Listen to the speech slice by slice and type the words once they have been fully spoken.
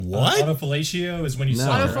What? Autofellatio is when you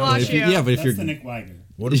saw Autofellatio. But if That's you're the Nick Weiger.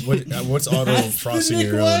 What's auto frosting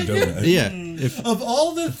your own donut? Of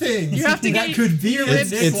all the things You have to that get could be your with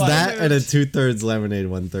lips- Nick it's that Weiger. and a 2/3 lemonade,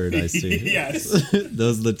 1/3 iced tea. Yes.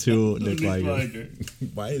 Those are the two Nick Nick Weiger.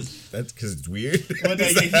 Weiger. Why is that? Because it's weird. Well, no,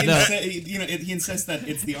 he insists that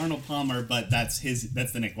it's the Arnold Palmer, but that's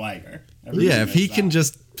the Nick Weiger. Everybody Yeah, if he knows can that.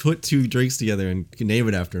 just put two drinks together and name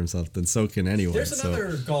it after himself, then so can anyone. There's so.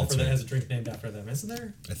 another golfer that has a drink named after them, isn't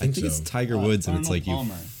there? I I think so. it's Tiger Woods, and it's Arnold like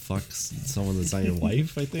Palmer. you fuck someone that's not your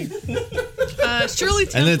wife, I think. Shirley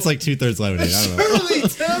Temple. And then it's like 2/3 lemonade. I don't know. Shirley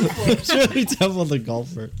Temple. Shirley Temple, the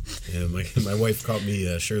golfer. Yeah, my wife called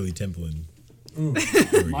me Shirley Templin.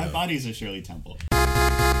 My body's a Shirley Temple.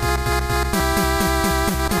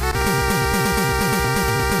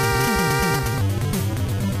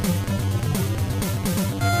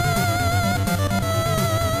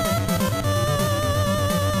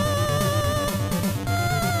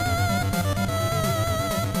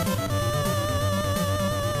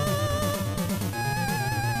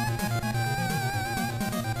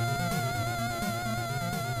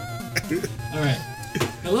 All right.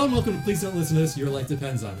 Hello and welcome to Please Don't Listen to This, Your Life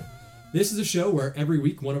Depends on It. This is a show where every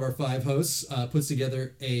week one of our 5 hosts puts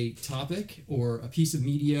together a topic or a piece of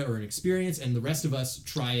media or an experience, and the rest of us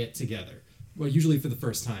try it together. Well, usually for the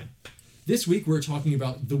first time. This week we're talking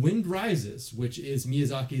about The Wind Rises, which is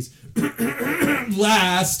Miyazaki's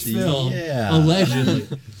last film, Yeah. allegedly.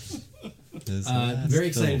 His last Very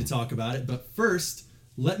excited film. to talk about it, but first,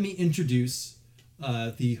 let me introduce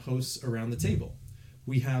the hosts around the table.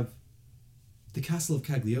 We have the Castle of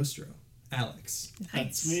Cagliostro, Alex,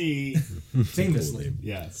 That's me. famously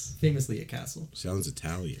Yes. a castle. Sounds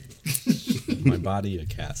Italian. My body a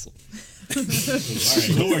castle. All right.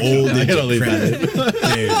 We'll work Old it out. I gotta leave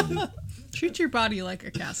that in. Damn. Treat your body like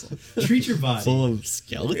a castle. Treat your body. Full of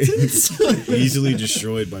skeletons? Easily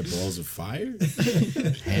destroyed by balls of fire.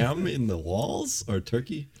 Ham in the walls? Or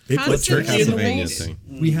turkey? They How put does it turkey in the Castlevania walls. thing.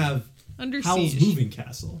 We have Under Howl's siege. Moving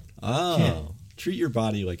Castle. Oh. Ken. Treat your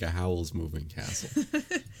body like a Howl's Moving Castle.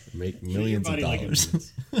 Make millions of Treat your body like a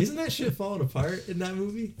dollars. Isn't that shit falling apart in that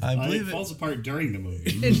movie? I It believe falls apart during the movie.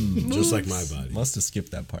 It moves. Just like my body. Must have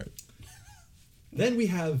skipped that part. Then we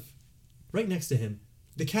have, right next to him,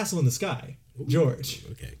 the Castle in the Sky, George.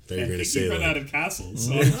 Okay, I thought you were gonna think say you run like, out of castles,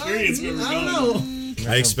 so I'm curious where we're I going. don't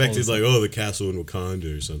know. I expected like, oh, the castle in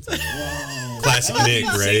Wakanda or something. Classic Nick,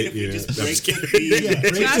 Insane right? if we You know, just I'm break just the kidding. theme. Yeah,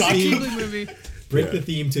 break the Classic theme. Ghibli movie. Break Yeah. the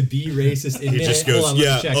theme to be racist in He minute. just Hold goes, on,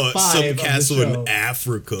 let's yeah, check 5 some of the castle show. in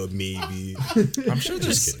Africa, maybe. I'm sure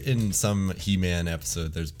there's kidding. in some He-Man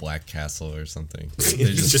episode there's Black Castle or something. They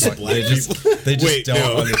It's just fuck- black they just, they just Wait, don't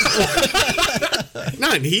no. understand.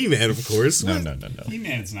 Not in He-Man, of course. No.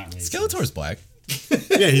 He-Man's not racist. Skeletor's black.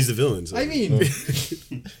 Yeah, he's the villain. So. I mean,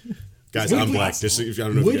 guys, would I'm we- black. Just I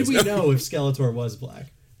don't know if would you guys we know. know if Skeletor was black?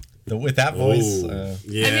 With that voice,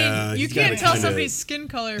 Yeah, I mean, you he's can't gotta tell kinda- somebody's skin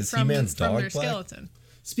color Is from He-Man's dog their black? skeleton.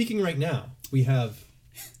 Speaking right now, we have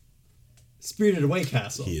Spirited Away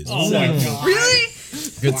Castle. He is. Oh my god. Really?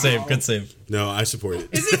 good save, good save. No, I support it.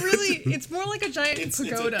 Is it really? It's more like a giant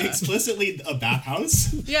pagoda. It's explicitly a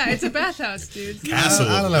bathhouse. Yeah, it's a bathhouse, dude. Castle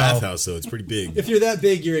I of don't a know. bathhouse, though. It's pretty big. If you're that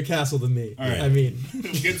big, you're a castle to me. All right. I mean,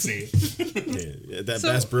 Good save. Yeah, that So,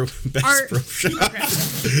 Bass Pro Shop.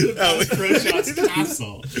 Okay. That was Crowshot's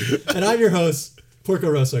castle. and I'm your host, Porco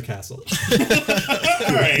Rosso Castle. All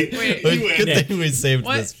right. Wait. You win. Good thing we saved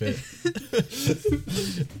What? this bit. Should've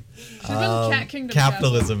been Cat Kingdom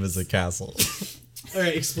Capitalism is a castle. All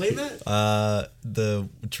right, explain that. The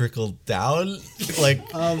trickle down, like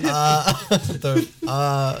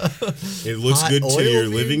It looks Hot good oil, till you're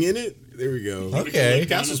dude. living in it. There we go. Okay.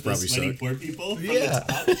 Castles probably sweaty suck. poor people. from yeah,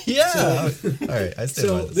 the top. yeah. All right, I stay by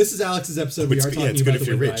So this is Alex's episode. We It's- are yeah, talking it's good about if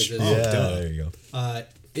the you're Wind rich. Rises. Oh, yeah, duh. there you go.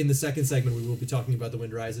 In the second segment, we will be talking about the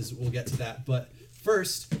Wind Rises. We'll get to that, but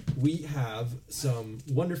first we have some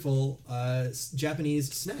wonderful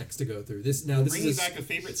Japanese snacks to go through. This Bringing is back a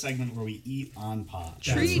favorite segment where we eat on pod. That's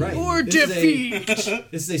Treat right. or This is a-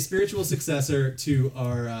 defeat. This is a spiritual successor to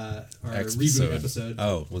our reboot episode.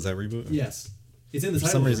 Oh, was that reboot? Yes, it's in the For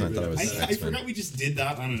title. some of the reason I reboot thought it was episode. I X-Men. forgot we just did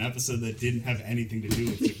that on an episode that didn't have anything to do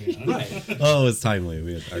with Japan. Right. Oh, it's timely.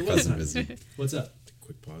 We had our It was cousin timely. busy. What's up?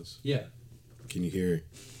 Quick pause. Yeah. Can you hear?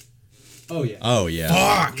 Oh yeah. Oh yeah.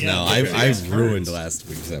 Fuck! Yeah, No, yeah, I yeah. ruined last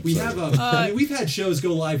week's episode. We have I mean, we've had shows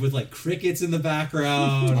go live with like crickets in the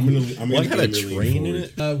background. I'm What gonna had a go really train in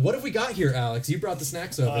forward. it? What have we got here, Alex? You brought the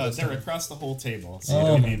snacks over. this They're time. across the whole table. So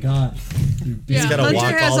Oh you my mean- god. Yeah, gotta Hunter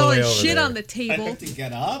walk has all the all way his over shit there. on the I table. have to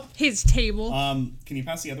get up. His table. Can you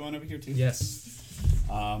pass the other one over here too? Yes.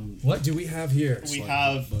 What do we have here? We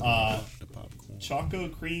have The popcorn. Choco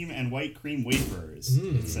cream and white cream wafers.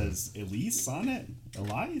 It says Elise on it.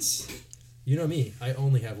 Elise. You know me. I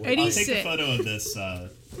only have white. I'll 86. take a photo of this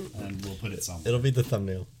and we'll put it somewhere. It'll be the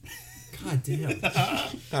thumbnail. God damn.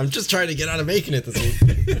 I'm just trying to get out of making it this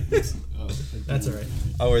week. That's all right.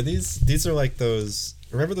 Oh, are these are like those?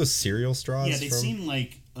 Remember those cereal straws? Yeah, they from? seem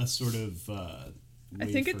like a sort of. I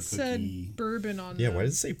think it wafer said cookie. burban on Yeah, them. why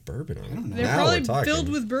does it say bourbon on it? know. They're Now probably we're talking. filled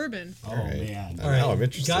with bourbon. Oh Alright. man! All right, Now I'm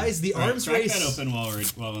interested. guys. The All right, arms crack race. that open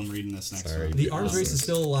while I'm reading this next Sorry. one. The arms race is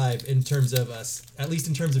still alive in terms of us, at least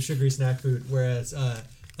in terms of sugary snack food. Whereas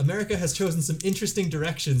America has chosen some interesting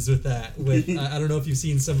directions with that. With I don't know if you've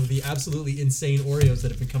seen some of the absolutely insane Oreos that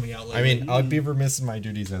have been coming out lately. I mean, I'd be remiss in my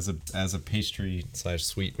duties as a pastry /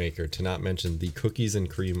 sweet maker to not mention the cookies and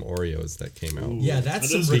cream Oreos that came out. yeah, that's Are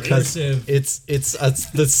some those good? recursive.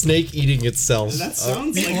 It's the snake eating itself. That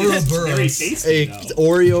sounds The like it's very Ouroboros. tasty. A though.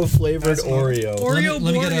 Oreo flavored That's what- Oreo. Oreo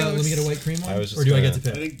let me Boreos. get a white cream one, I was just or do I get gonna- to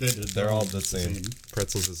I pick? think They're all the same.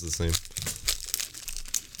 Pretzels is the same.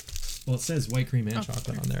 Well, it says white cream and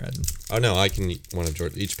chocolate on there. Ed. Oh no, I can eat one of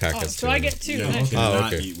George. Each pack Oh, has two. so I get two. Yeah, then. you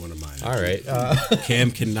cannot okay. eat one of mine. All right. Cam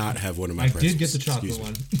cannot have one of my I pretzels. did get the chocolate Excuse me.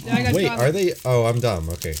 one. Yeah, I got wait, chocolate. are they? Oh, I'm dumb.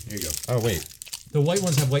 Okay. Here you go. Oh wait, The white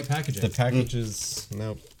ones have white packaging. the packages.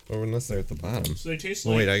 No, or unless they're at the bottom. So they taste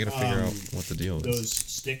Well, like. wait, I gotta figure out what the deal is. Those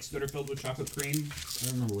sticks that are filled with chocolate cream. I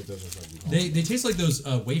don't remember what those are fucking called. They taste like those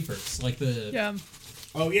wafers, like the. Yeah.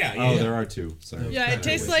 Oh yeah, Oh, yeah. there are two. Sorry. Yeah, Kinda it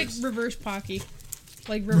tastes like wafers. reverse Pocky.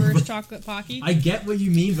 Like reverse chocolate Pocky. I get what you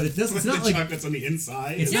mean, but it doesn't. It's the not like chocolate's on the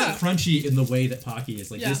inside. it's Yeah. not crunchy in the way that Pocky is.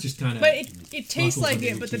 Like Yeah. this, just kind of. But it tastes Sparkles like on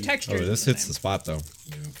it, the but the cheese. texture. Oh, is this the hits the same. spot though.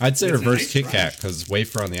 I'd say It's a reverse nice Kit crunch. Kat because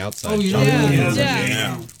wafer on the outside. Oh, you know chocolate what? Yeah. on the Yeah. inside.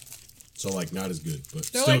 Yeah. So like not as good, but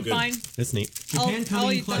They're still like good. fine. It's neat. Japan I'll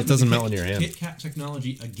coming eat club them. It doesn't with melt in your hand. Kit Kat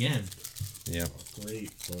technology again. Yeah. Great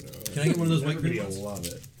photo. Can I get one of those white cream Everybody ones? will love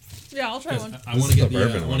it. Yeah, I'll try one. I This want to is get the the.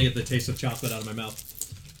 bourbon I want one. to get the taste of chocolate out of my mouth.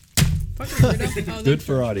 Fucking weirdo. Oh, Good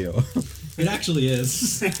for audio. It actually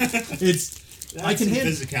is. It's. That's I can some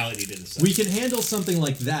handle. physicality to this. We can handle something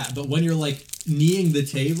like that, but when you're like kneeing the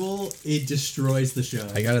table, it destroys the show.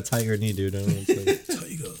 I got a tiger knee, dude. I don't know what to say.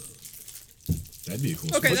 Tiger. That'd be a cool.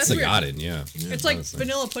 Okay, spot. that's What's the weird. garden? Yeah. It's like honestly.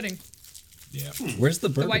 vanilla pudding. Yeah. Where's the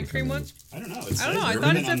The bourbon? white cream coming ones. I don't know. It I don't says know, I thought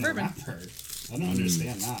bourbon it said on the bourbin. wrapper. I don't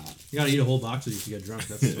understand that. You gotta eat a whole box of these to get drunk.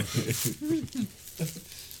 That's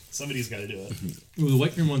Somebody's got to do it. Ooh, the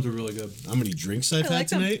white cream ones are really good. How many drinks I've I like had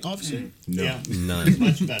them. tonight, officer? No. Yeah, in? None.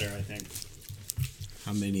 much better, I think.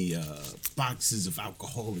 How many boxes of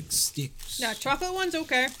alcoholic sticks? Yeah, chocolate ones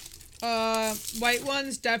okay. White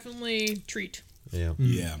ones definitely treat. Yeah.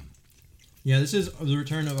 Yeah. Yeah, this is the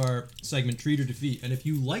return of our segment Treat or Defeat, and if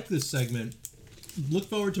you like this segment, look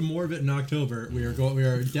forward to more of it in October. We are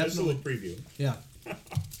Just a definitely little preview. yeah.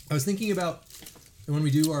 I was thinking about when we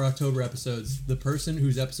do our October episodes, the person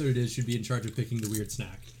whose episode it is should be in charge of picking the weird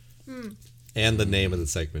snack. And the name of the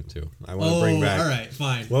segment too. I want to bring back. all right,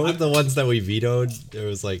 fine. What were the ones that we vetoed? It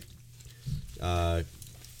was like,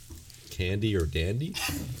 Candy or Dandy.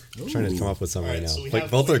 I'm trying to come up with some right now. so we Like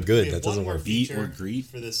have both one- are good. we have That doesn't one more work. Beat feature or greet?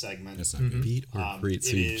 for this segment. That's not good. Beat or greet,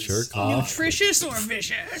 so it you is, jerk uh, off. Nutritious or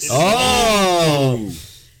vicious? Oh!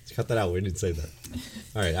 Cut that out. We didn't say that.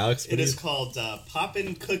 All right, Alex. It is called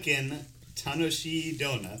Poppin' Cookin' Tanoshi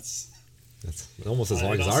Donuts. That's almost as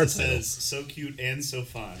long It as also our title. says so cute and so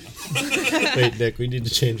fun. Wait, Nick, we need to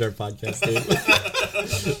change our podcast name.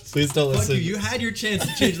 Please don't Fuck listen. you! You had your chance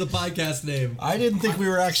to change the podcast name. I didn't think we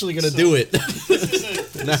were actually going to So- do it.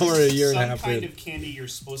 This is Now we're a year and a some half kind in. of candy you're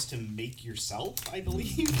supposed to make yourself, I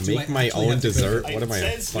believe. Do I Make my actually own have to dessert. It What am I, a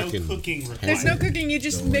says no fucking? cooking required. There's no cooking. You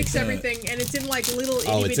just Don't mix like that. everything, and it's in like little itty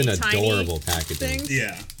Oh, it's in bitty tiny adorable packaging. things.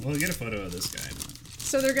 Yeah. Well, get a photo of this guy.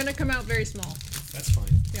 So they're gonna come out very small. That's fine.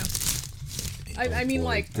 Yeah. I mean, boy.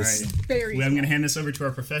 like This- very. I'm small. going to hand this over to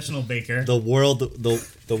our professional baker. The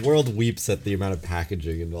world weeps at the amount of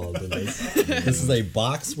packaging involved in this. This is a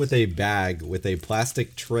box with a bag with a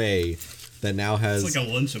plastic tray that now has It's like a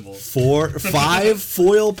Lunchable. 5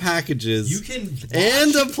 foil packages You can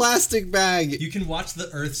and a plastic bag. You can watch the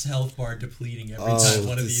Earth's health bar depleting every Oh, time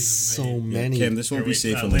one of there's these is so made. many. Cam, this won't Here, be wait,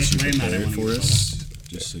 safe wait, unless you wait a minute, prepare I it for wanna us.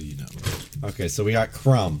 Just so you know. Okay, so we got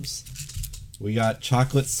crumbs. We got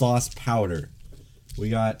chocolate sauce powder. We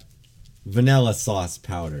got vanilla sauce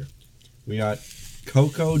powder. We got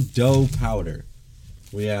cocoa dough powder.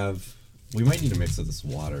 We might need to mix with this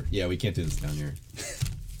water. Yeah, we can't do this down here.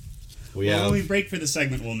 We Well, when we have break for the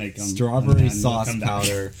segment, we'll make them. strawberry sauce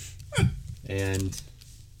powder and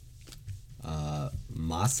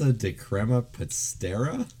massa de crema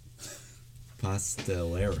pastera.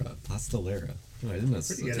 Pastelera. Oh, I didn't know.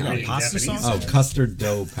 Pretty good that's- at reading pasta Japanese. sauce? Oh, custard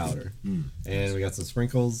dough powder. And we got some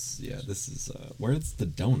sprinkles. Yeah, this is where's the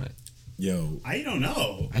donut? Yo, I don't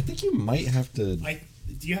know. I think you might have to.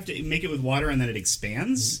 Do you have to make it with water and then it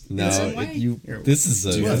expands? No, in some way? Or- this is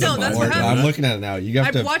a. No, that's what I'm happens. looking at it now. You have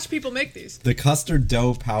I've to. watched people make these. The custard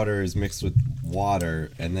dough powder is mixed with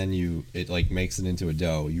water, and then it like makes it into a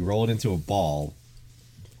dough. You roll it into a ball.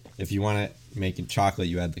 If you want to make it chocolate,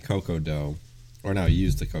 you add the cocoa dough, or no, you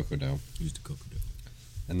use the cocoa dough, use the cocoa dough.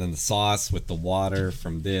 and then the sauce with the water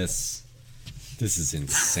from this. This is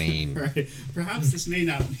insane. Right. Perhaps this may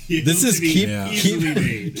not be This able is to be easily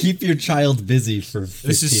made. keep your child busy for 15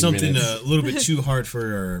 This is something minutes. a little bit too hard for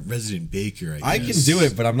our resident baker, I can do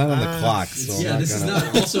it, but I'm not on the clock, so I'm Yeah, not this is gonna.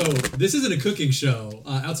 not. Also, this isn't a cooking show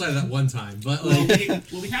outside of that one time. But like,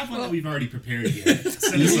 We have one that we've already prepared here.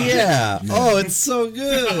 Set aside. Yeah. Oh, it's so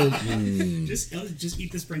good. Just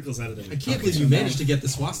eat the sprinkles out of there. I can't believe you managed to get the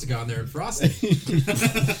swastika on there and frosting.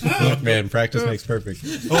 Look, man, practice makes perfect.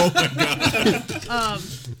 I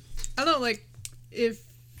don't know, like, if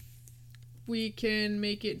we can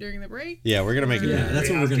make it during the break. Yeah, we're gonna make it. Yeah, better. that's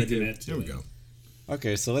what we're gonna do. There we go.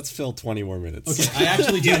 Okay, so let's fill 20 more minutes. Okay, I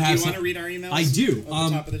actually do Do have you some. want to read our emails? I do. At the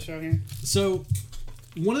top of the show here. So,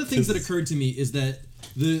 one of the things that occurred to me is that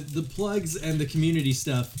the plugs and the community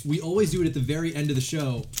stuff, we always do it at the very end of the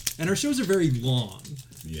show, and our shows are very long.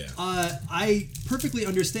 Yeah. I perfectly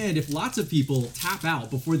understand if lots of people tap out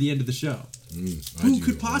before the end of the show. I Who do could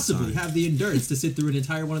all the possibly time. have the endurance to sit through an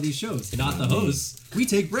entire one of these shows? Not the hosts. We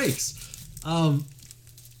take breaks.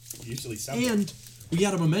 Usually something. And we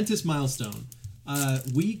got a momentous milestone.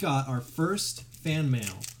 We got our first fan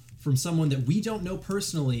mail from someone that we don't know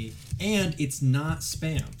personally, and it's not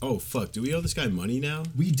spam. Oh fuck! Do we owe this guy money now?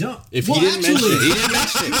 We don't. If Well, he didn't actually, mention it, he didn't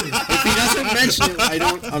mention it. If he doesn't mention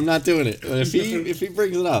it, I'm not doing it. But if he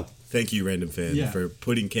brings it up, Thank you, random fan, Yeah. for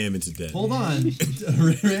putting Cam into debt. hold on.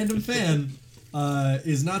 A random fan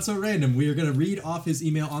is not so random. We are going to read off his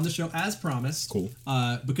email on the show as promised. Cool.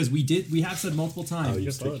 Because we have said multiple times.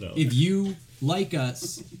 If you like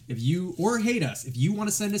us, if you or hate us, if you want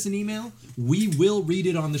to send us an email, we will read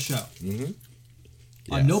it on the show.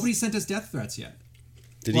 Yes. Nobody sent us death threats yet.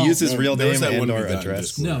 Did Well, he use his no, real there was name that one and we or got in address?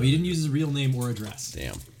 Discord. No, he didn't use his real name or address.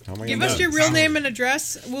 Damn. How am I Give gonna us know? your real name and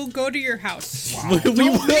address. We'll go to your house. We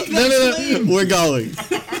will. No. We're going.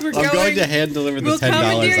 We're I'm going to hand deliver the We'll $10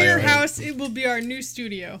 commandeer I your owe. house. It will be our new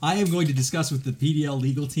studio. I am going to discuss with the PDL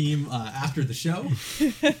legal team after the show.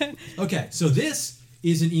 Okay, so this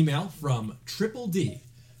is an email from Triple D.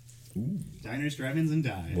 Diners, drive-ins, and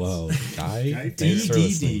dives. Whoa, guy. Guy Thanks for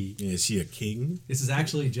listening. DDD. Yeah, is he a king? This is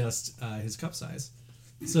actually just his cup size.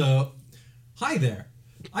 So, hi there.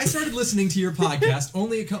 I started listening to your podcast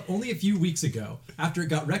only a few weeks ago after it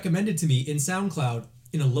got recommended to me in SoundCloud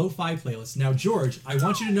in a lo-fi playlist. Now, George, I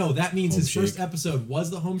want you to know that means his Home first shake. episode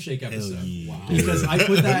was the Home Shake episode. yeah. Wow. Because I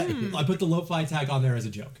put the lo-fi tag on there as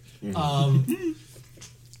a joke.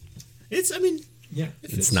 It's, I mean, Yeah.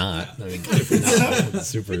 It's not. I mean, it's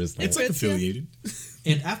super is not. it's like Fits ya. affiliated.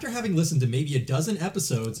 And after having listened to maybe a dozen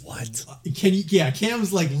episodes, What?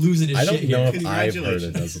 Cam's like losing his I shit don't know here. if I've heard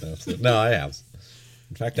a Congratulations. dozen episodes. No, I have.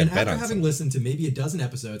 In fact, And I've bet after on having some. listened to maybe a dozen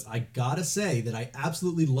episodes, I gotta say that I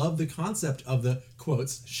absolutely love the concept of the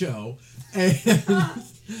quotes show and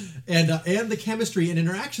the chemistry and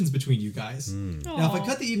interactions between you guys. Now, if I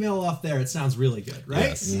cut the email off there, it sounds really good, right?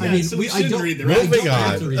 Yes. I Yeah, mean, so we I shouldn't don't, read the I rest. don't Moving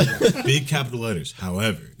have on. to read that. Big capital letters.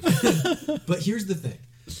 However, But here's the thing.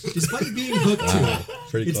 Despite being hooked to it,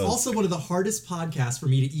 Pretty it's close. also one of the hardest podcasts for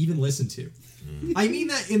me to even listen to. I mean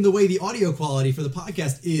that in the way the audio quality for the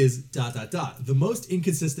podcast is ... the most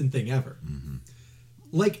inconsistent thing ever.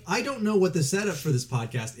 Like, I don't know what the setup for this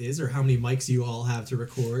podcast is or how many mics you all have to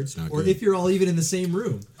record not or good. if you're all even in the same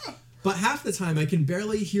room. But half the time I can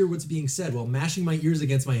barely hear what's being said while mashing my ears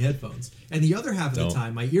against my headphones. And the other half of the Don't.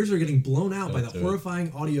 time, my ears are getting blown out by the do it.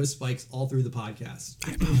 horrifying audio spikes all through the podcast.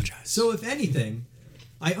 I apologize. So, if anything,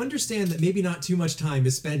 I understand that maybe not too much time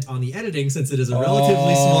is spent on the editing since it is a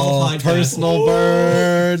relatively small podcast Personal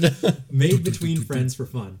bird. made between friends for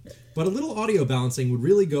fun. But a little audio balancing would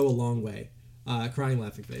really go a long way. Crying,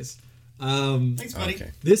 laughing face. Thanks, buddy.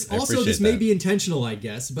 Okay. This I also appreciate this may that. be intentional, I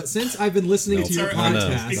guess. But since I've been listening No, to your sorry,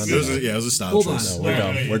 podcast, It was it was a style Hold on. choice. No, we're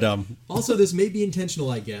dumb. We're dumb. also this may be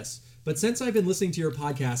intentional, I guess. But since I've been listening to your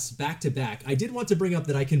podcasts back to back, I did want to bring up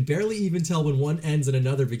that I can barely even tell when one ends and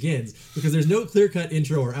another begins because there's no clear-cut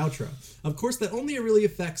intro or outro. Of course, that only really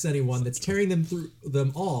affects anyone that's tearing them through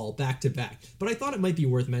them all back to back. But I thought it might be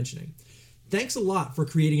worth mentioning. Thanks a lot for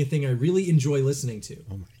creating a thing I really enjoy listening to.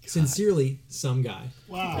 Oh my God. Sincerely, some guy.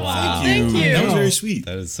 Wow. Wow. Thank you. That was know. very sweet.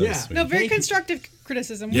 That is so Yeah. sweet. No, very Thank you. constructive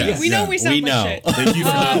criticism. Yes. We know Yeah. we sound We like know. shit. Thank you for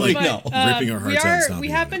not like but, ripping our hearts out. and stomping we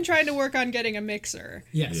have on been it. trying to work on getting a mixer.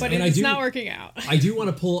 Yes, But and it's I do- not working out. I do want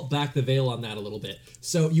to pull back the veil on that a little bit.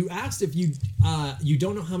 So you asked if you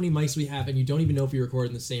don't know how many mics we have, and you don't even know if we record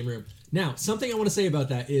in the same room. Now, something I want to say about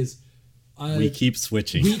that is We keep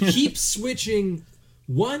switching. we keep switching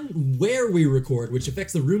one where we record, which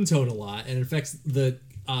affects the room tone a lot, and it affects the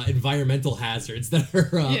environmental hazards that are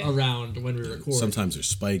Yeah. around when we record. Sometimes there's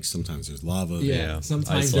spikes, sometimes there's lava. yeah. Yeah.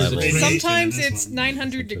 Sometimes Ice there's level. a train. Some- Sometimes in this it's one.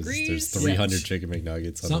 900 There's degrees. 300 chicken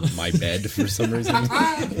McNuggets on Some- my bed for some reason.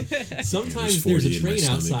 Sometimes there's there's 40 a in my train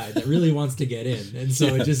stomach. outside that really wants to get in, and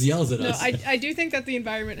so it just yells at No, us. I do think that the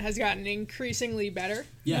environment has gotten increasingly better.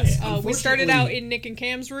 Yes. We started unfortunately- out in Nick and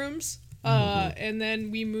Cam's rooms, and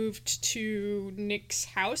then we moved to Nick's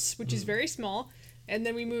house, which is very small. And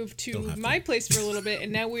then we moved Don't to have to. my place for a little bit,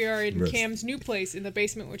 and now we are in Roast. Cam's new place in the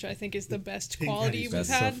basement, which I think is the best Pink quality Caddy's we've best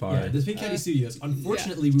so had. far. Yeah, the Pink Caddy Studios.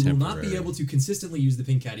 Unfortunately, we will not be Temporary. able to consistently use the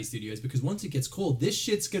Pink Caddy Studios because once it gets cold, this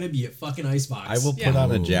shit's gonna be a fucking icebox. I will Yeah. put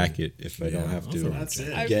on a Oh. jacket if I don't have I'll to. throw That's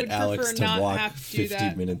it. I Get would Alex prefer to not walk have to do 50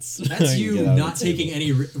 that. minutes. That's and you get out of not the taking table.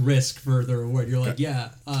 any risk for the reward. You're like, yeah,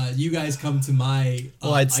 you guys come to my.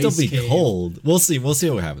 Well, I'd still ice be cave. cold. We'll see. We'll see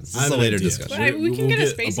what happens. This I is a have an later idea. discussion. But we can We'll get a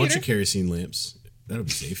space bunch heater. of kerosene lamps. That'll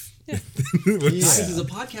be safe. Guys, is a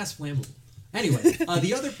podcast flammable? Anyway,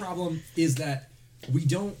 the other problem is that we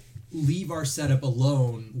don't leave our setup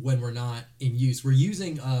alone when we're not in use. We're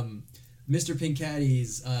using Mr. Pink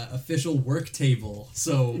Caddy's official work table.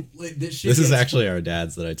 So like, this shit This is gets- actually our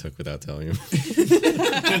dad's that I took without telling him.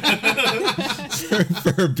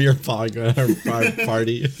 for a beer pong at our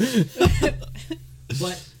party.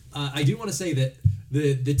 But I do want to say that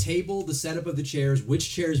the table, the setup of the chairs, which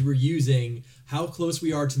chairs we're using, how close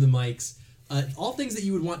we are to the mics, all things that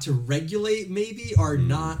you would want to regulate maybe are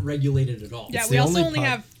not regulated at all. Yeah, It's we the also only only pod-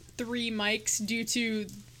 have 3 mics due to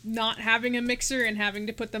not having a mixer and having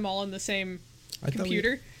to put them all in the same I thought we-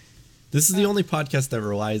 computer. This is the only podcast that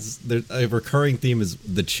relies. A recurring theme is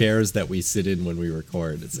the chairs that we sit in when we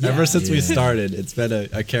record. It's ever since we Yeah. started, it's been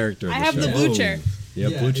a character. Of I the have the show. blue Oh. chair. Yeah,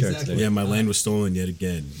 Yeah, blue chair exactly. today. Yeah, my land was stolen yet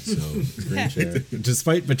again. So Green chair.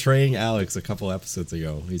 Despite betraying Alex a couple episodes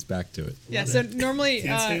ago, he's back to it. Yeah, so normally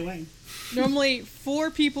Can't stay away. normally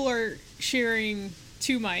 4 people are sharing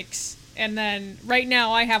 2 mics, and then right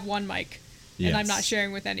now I have 1 mic, and I'm Yes. not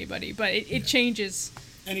sharing with anybody. But it changes.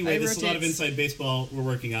 Anyway, It this is a lot of rotates. inside baseball. We're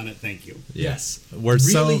working on it. Thank you. Yes. We're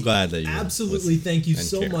so Really, glad that you absolutely listen thank you and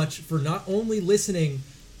so care. much for not only listening.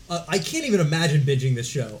 I can't even imagine binging this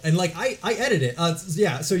show, and like I edit it.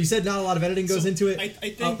 Yeah, so you said not a lot of editing goes So, into it. I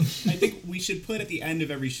think we should put at the end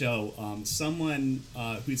of every show someone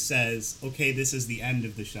who says, "Okay, this is the end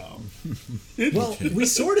of the show." Well, we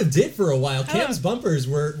sort of did for a while. Cam's bumpers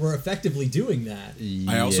were effectively doing that.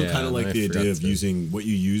 I also Yeah, kind of and like I the forgot idea of to- using what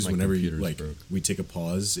you use My whenever you computer's like. broke. We take a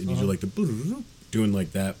pause and you do like the doing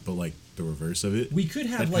like that, but like the reverse of it. We could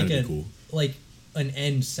have That'd like kinda a be cool. like an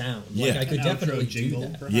end sound. Like Yeah. I could An definitely outro do jingle,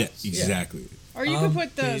 that. perhaps? Yeah, exactly. Or you could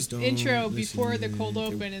put please the don't intro listen before the to cold me.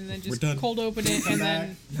 open, and then We're just done. cold open it, and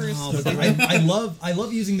then first. I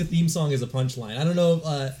love using the theme song as a punchline. I don't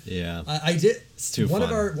know. Yeah. I did. It's too one of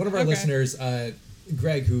fun. our Okay. listeners,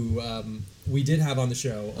 Greg, who we did have on the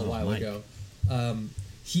show a while Mike. ago.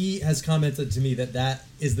 He has commented to me that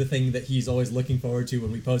is the thing that he's always looking forward to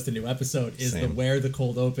when we post a new episode is Same. the where the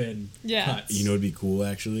cold open Yeah. cuts. You know, it'd be cool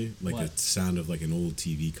actually, like What? the sound of like an old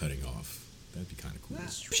TV cutting off. That'd be kind of cool.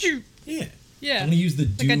 Yeah. Yeah. I'm gonna use the a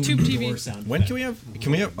Doom tube TV. door sound. When effect.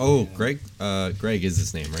 can we have? Oh, Greg. Greg is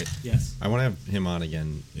his name, right? Yes. I want to have him on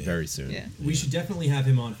again very soon. Yeah. We should definitely have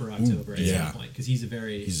him on for October at yeah. some point because he's a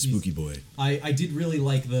very He's a spooky boy. I did really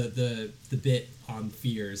like the bit on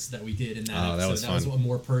fears that we did in that Oh, episode. that was fun. a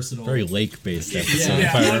more personal. Very lake-based episode. Yeah.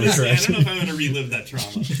 if I remember honestly, I correctly. don't know if I'm going to relive that trauma.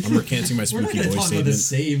 I'm recanting my We're not spooky going to boy talk about the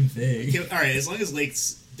statement. same thing. All right, as long as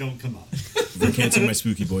lakes don't come up. Recanting my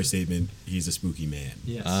spooky boy statement. He's a spooky man.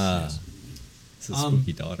 Yes. Ah, it's a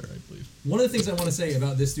spooky daughter, I believe. One of the things I want to say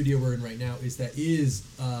about this studio we're in right now is that it is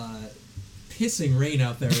pissing rain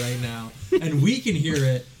out there right now, and we can hear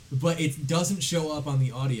it, but it doesn't show up on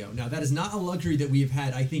the audio. Now, that is not a luxury that we've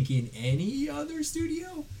had, I think, in any other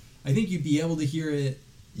studio. I think you'd be able to hear it.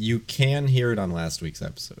 You can hear it on last week's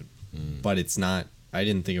episode, but it's not. I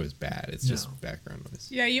didn't think it was bad. It's just No. background noise.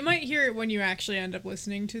 Yeah, you might hear it when you actually end up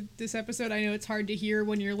listening to this episode. I know it's hard to hear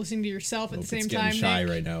when you're listening to yourself at the Hope same it's time. getting shy Nick.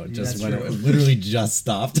 right now. It That's just went. true. It literally just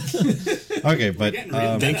stopped. Okay, but Getting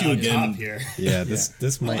really thank meta you on again. top here. yeah,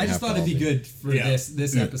 this might. I just have thought to it'd be all good for Yeah.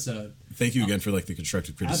 this episode. Thank you again for like the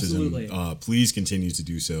constructive criticism. Absolutely. Please continue to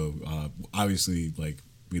do so. Obviously, like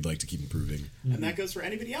we'd like to keep improving. And that goes for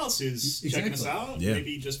anybody else who's checking us Exactly. out. Yeah.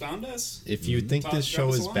 Maybe you just found us. If you think Talk- this drop show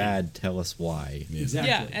us a is line. bad, tell us why. Exactly.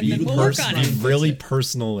 Yeah, and then we'll work on Be it. really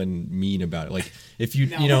personal and mean about it. Like if you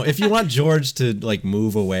No. if you want George to like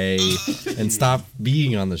move away and stop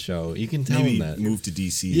being on the show, you can tell Maybe him that. move to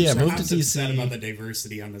DC. or Yeah, something. move I'm to so upset DC. about the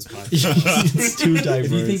diversity on this podcast. It's too diverse.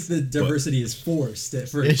 If you think the diversity is forced,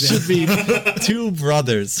 for It should example, be two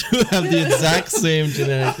brothers who have the exact same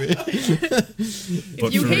genetic.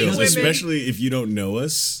 But you for hate real, women- especially if you don't know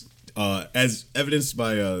us, as evidenced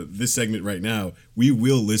by this segment right now, we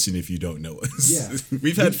will listen if you don't know us. Yeah.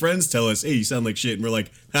 We've had friends tell us, "Hey, you sound like shit," and we're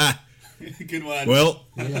like, "Ha, Good one. well,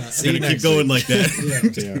 yeah. it's you gonna keep next going week. like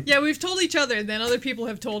that." Yeah. Yeah, we've told each other, and then other people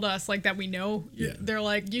have told us like that we know. Yeah. They're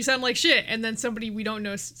like, "You sound like shit," and then somebody we don't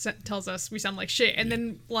know tells us we sound like shit, and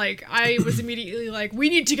then like I was immediately like, "We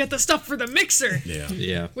need to get the stuff for the mixer," Yeah.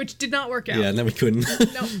 Yeah. which did not work out. Yeah, and then we couldn't.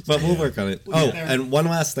 No. But we'll work on it. We'll Oh, get there. and one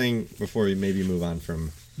last thing before we maybe move on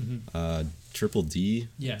from Triple D.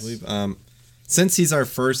 Yes. I believe. Since he's our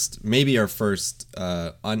first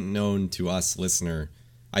unknown to us listener,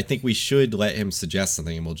 I think we should let him suggest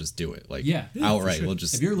something and we'll just do it. Like Yeah. outright. for sure. We'll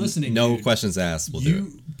just If you're listening, no dude, questions asked. We'll do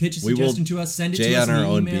You pitch a We will suggestion to us, send it Jay to us on in our an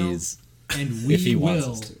own email, bees. and we if he wants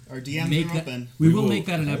will us to. Our DMs make are that. open. We We will will make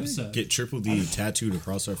that an episode. Get Triple D tattooed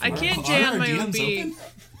across our I forehead. can't jay Are on my our own DMs beat.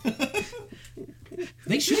 open?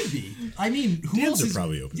 They should be. I mean, who DMs else are is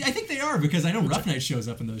probably open. Yeah, I think they are because I know Rough Night shows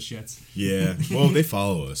up in those shits. Yeah. Well, they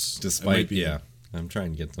follow us. It might Despite be- yeah. I'm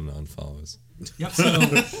trying to get them to unfollow us. Yep.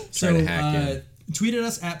 So to hack tweet at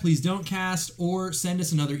us at Please Don't Cast or send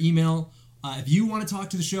us another email. If you want to talk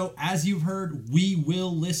to the show, as you've heard, we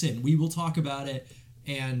will listen. We will talk about it,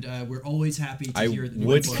 and we're always happy to I hear that.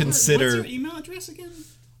 would you consider- What's your email address again?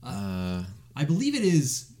 I believe it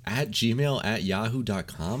is. At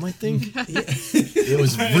gmail@yahoo.com, I think. It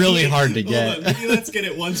was really hard to Hold on, get. maybe let's get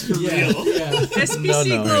it once for real. Yeah. SBC No,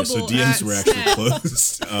 no. Global. Alright, so DMs at were actually Snap.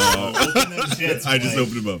 closed. Open those shits, I just boy.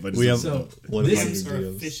 opened them up. We have So, what this about is DMs are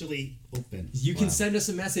videos? officially open. You can send us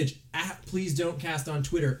a message at Please Don't Cast on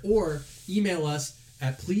Twitter or email us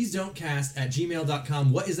at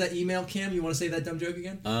pleasedon'tcast@gmail.com. What is that email, Cam? You want to say that dumb joke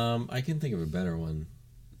again? I can think of a better one.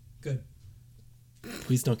 Good.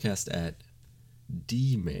 Please don't cast at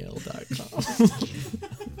dmail.com.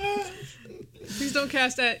 Please don't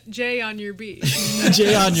cast at J on your B.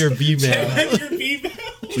 J on your B-mail. Your email.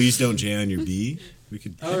 Please don't J on your B. We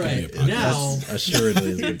could. All that could right, be a podcast. now,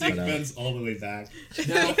 Assuredly is Your been dick cut out. bends all the way back.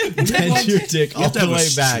 now Bend your dick all have to the have a way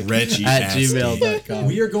back stretchy at ass gmail.com.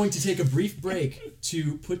 we are going to take a brief break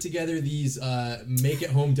to put together these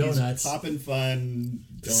make-at-home donuts. Poppin' fun.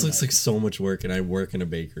 This looks like so much work, and I work in a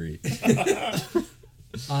bakery.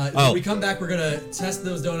 When we come back, we're going to test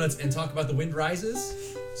those donuts and talk about the wind rises.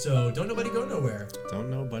 So don't nobody go nowhere. Don't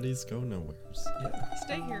know buddies go nowhere.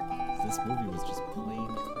 Stay here. This movie was just plain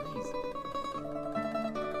crazy.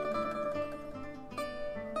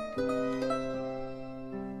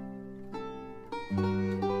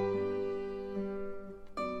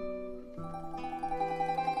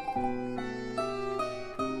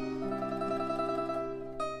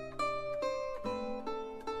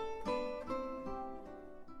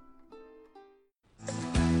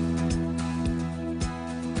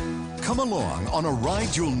 Come along on a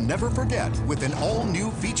ride you'll never forget with an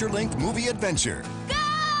all-new feature-length movie adventure.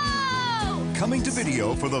 Go! Coming to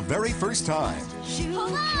video for the very first time.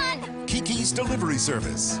 Hold on! Kiki's Delivery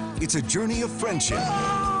Service. It's a journey of friendship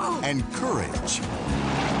and courage.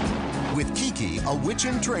 With Kiki, a witch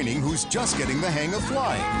in training who's just getting the hang of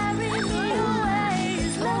flying. Carry me away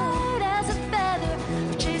as light as a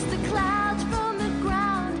feather. Chase the clouds from the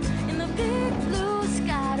ground in the big blue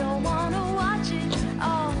sky. Don't wanna watch it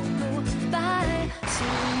all move by.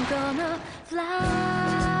 Soon gonna fly.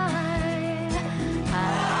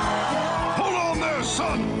 Hold on there,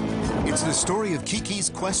 son! It's the story of Kiki's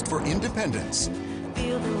quest for independence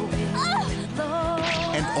Feel the wind blow.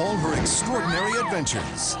 and all her extraordinary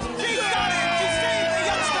adventures.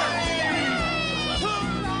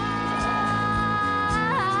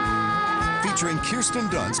 Featuring Kirsten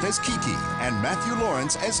Dunst as Kiki and Matthew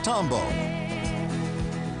Lawrence as Tombo.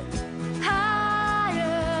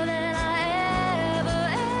 Higher than I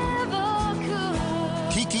ever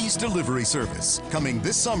could. Kiki's Delivery Service, coming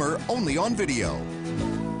this summer only on video.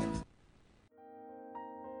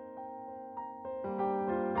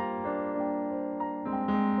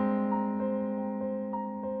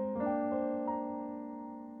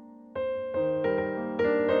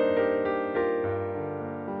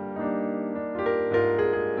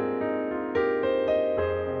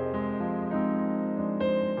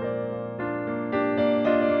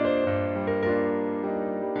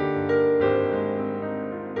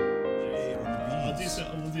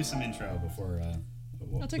 intro before.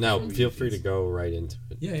 I'll take No, it. feel free to go right into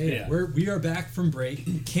it. Yeah. We are back from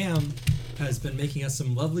break. Cam has been making us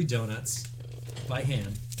some lovely donuts by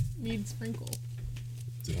hand. Need sprinkle.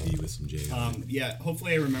 To be with some jam. Yeah,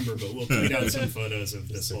 hopefully I remember, but we'll tweet out some photos of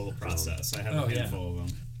this whole process. I have a handful of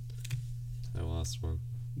them. I lost one.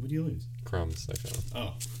 What do you lose? Crumbs. I found.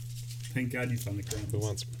 Oh, thank God you found the crumbs. Who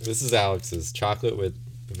wants? This is Alex's chocolate with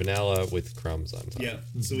vanilla with crumbs on top. Yeah,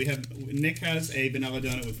 so we have Nick has a vanilla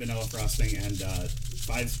donut with vanilla frosting and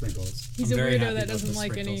 5 sprinkles. He's I'm a very happy weirdo that about doesn't the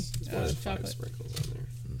like any sprinkles. More than 5 chocolate. sprinkles on there.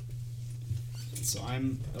 So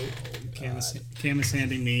Cam is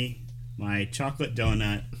handing me my chocolate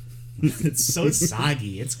donut. It's so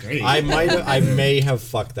soggy. It's great. I may have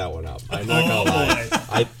fucked that one up. I'm not gonna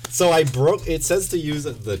lie. I broke. It says to use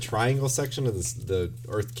the triangle section of the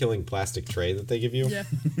earth-killing plastic tray that they give you. Yeah.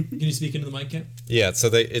 Can you speak into the mic, Cam? Yeah. So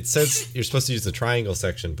it says you're supposed to use the triangle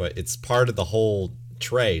section, but it's part of the whole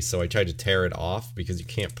tray. So I tried to tear it off because you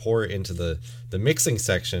can't pour it into the mixing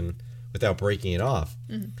section without breaking it off.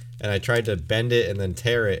 Mm-hmm. And I tried to bend it and then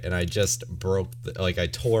tear it, and I just broke. I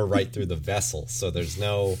tore right through the vessel. So there's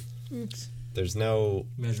no. Oops. There's no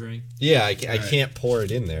measuring. Yeah, I can't pour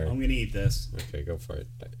it in there. I'm gonna eat this. Okay, go for it.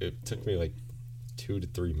 It took me like 2 to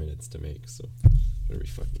 3 minutes to make, so better be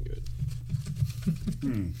fucking good.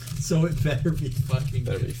 So it better be fucking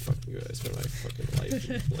Better good. be fucking good. I spent my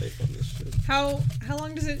fucking life on this shit. How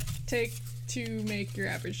long does it take to make your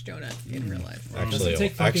average donut in real life? Does it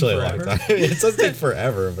take fucking Actually, a long forever? time. It does take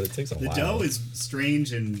forever, but it takes a The while. dough is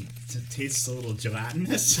strange and tastes a little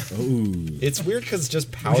gelatinous. It's weird because it's just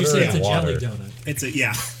Would powder you say and it's a water. jelly donut? It's a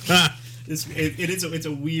it's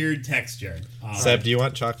a weird texture. Seb, do you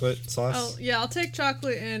want chocolate sauce? Oh yeah, I'll take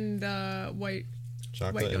chocolate and white.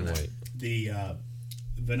 Chocolate white and donut. white. The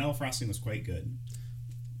vanilla frosting was quite good,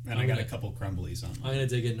 and I got a couple crumblies on. I'm gonna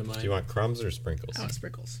dig into mine. Do you want crumbs or sprinkles? I want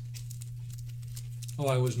sprinkles. Oh,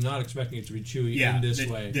 I was not expecting it to be chewy Yeah, in this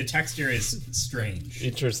way. the texture is strange.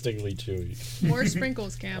 Interestingly chewy. More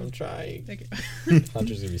sprinkles, Cam. I'm trying. Thank you.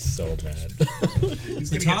 Hunter's gonna be so mad. He's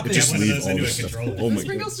The gonna topping- get one of leave those all into a this stuff. controller. Oh The my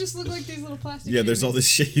sprinkles god. just look like these little plastic. Yeah, there's all this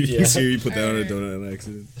shavings here you put down on a Alright. donut on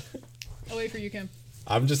accident. I'll wait for you, Cam.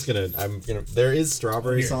 I'm gonna. There is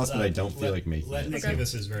strawberry Here, sauce, but I don't feel like making Let it. Nick Okay. give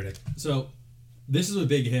us his verdict. So, this is a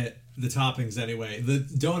big hit. The toppings, anyway. The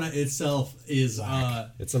donut itself is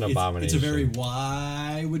It's an abomination. It's a very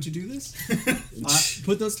why would you do this?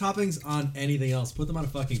 Put those toppings on anything else. Put them on a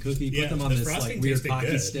fucking cookie. Yeah, Put them on the this frosting like weird tasted hockey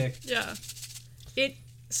good. stick. Yeah.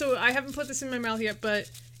 So I haven't put this in my mouth yet, but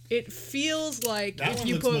it feels like That if one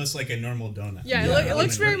you looks put. most like a normal donut. Yeah, Yeah, it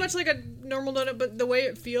looks very Almond much like a normal donut, but the way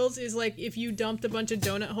it feels is like if you dumped a bunch of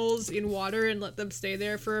donut holes in water and let them stay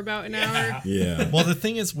there for about an hour. Yeah. Well, the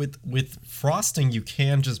thing is, with frosting, you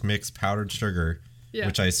can just mix powdered sugar, Yeah.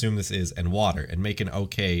 which I assume this is, and water, and make an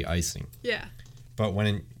okay icing. Yeah. But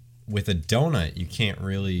with a donut, you can't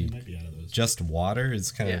really. Might be out of those. Just water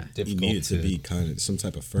is kind Yeah. of You difficult. need it to be kind of some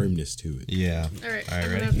type of firmness to it. Yeah. All right, All right,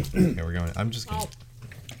 I'm ready? gonna- Okay, we're going. I'm just gonna.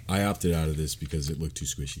 I opted out of this because it looked too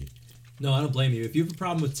squishy. No, I don't blame you. If you have a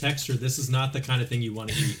problem with texture, this is not the kind of thing you want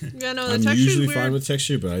to eat. Yeah, no, the I'm texture's usually weird. fine with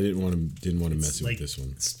texture, but I didn't want to mess like with this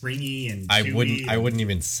one. springy and I chewy wouldn't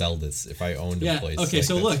even sell this if I owned a Yeah, place. okay, like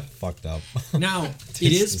so that's look. fucked up. Now, it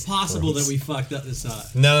Tastes is possible gross. that we fucked up this.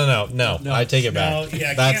 No. No. I take it back. No,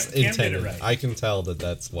 yeah, that's Cam did it intended. right. I can tell that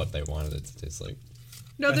that's what they wanted it to taste like.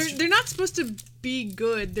 No, they're not supposed to be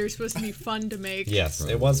good. They're supposed to be fun to make. Yes,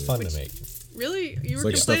 it was fun to make. Really? You were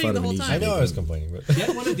like stuff complaining out the of whole an easy time. I know I was complaining, but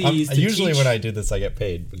Get one of these. to usually teach, when I do this, I get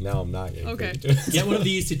paid, but now I'm not getting Okay. paid. to do it. get one of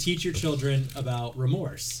these to teach your children about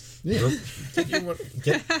remorse. Get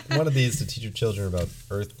one of these to teach your children about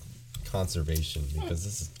Earth conservation because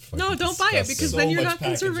this is fucking No, don't buy it because disgusting. then So you're much not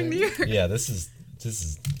conserving the packaging. earth. Yeah, this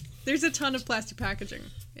is There's a ton of plastic packaging.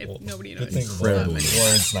 If well, nobody good knows. thing Incredible.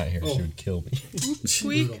 Lauren's not here; Oh. she would kill me.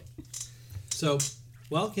 Squeak. So,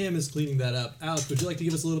 while Cam is cleaning that up, Alex, would you like to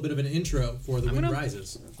give us a little bit of an intro for The Wind gonna-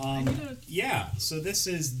 Rises? Yeah, so this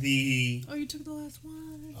is the Oh, you took the last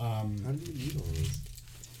one.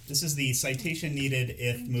 this is the citation needed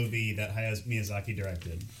if movie that Hayao Miyazaki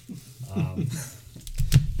directed.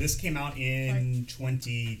 This came out in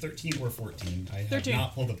 2013 or 14. I have 13.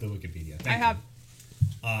 not pulled up the Wikipedia. I have.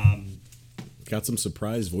 Got some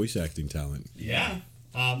surprise voice acting talent. Yeah.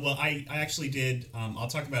 Well, I actually did. I'll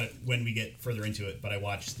talk about it when we get further into it. But I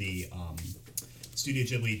watched the Studio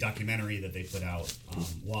Ghibli documentary that they put out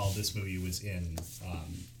while this movie was in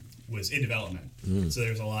development. So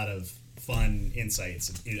there's a lot of fun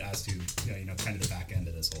insights as to kind of the back end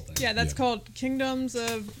of this whole thing. Yeah, that's Yeah. called Kingdom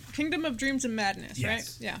of Dreams and Madness,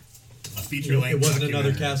 Yes. right? Yeah. A feature length. It wasn't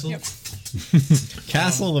another documentary. castle. Yep.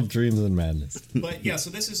 Castle of Dreams and Madness. But yeah, so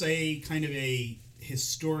this is a kind of a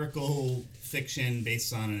historical fiction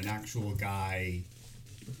based on an actual guy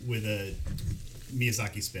with a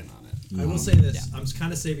Miyazaki spin on it. I will say this. I'm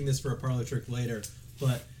kind of saving this for a parlor trick later,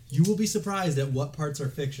 but you will be surprised at what parts are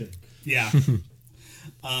fiction. Yeah.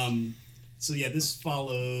 So yeah, this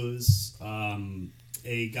follows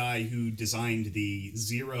a guy who designed the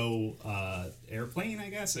Zero airplane, I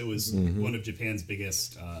guess. It was one of Japan's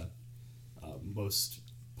biggest, most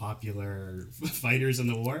popular fighters in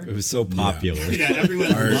the war. It was so popular. Yeah, everyone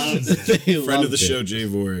loves it. Friend of the show, Jay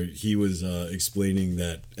Vore, he was explaining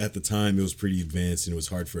that at the time it was pretty advanced and it was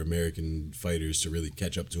hard for American fighters to really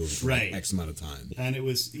catch up to him for Right. X amount of time. And it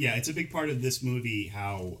was, yeah, it's a big part of this movie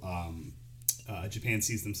how Japan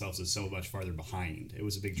sees themselves as so much farther behind. It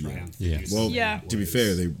was a big triumph. to Yeah. do something Yeah. that To be was-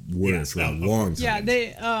 fair, they were Yes, for a of long course. time. Yeah,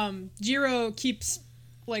 they Jiro keeps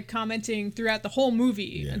like commenting throughout the whole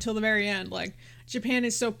movie until the very end, like Japan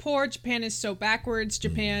is so poor, Japan is so backwards,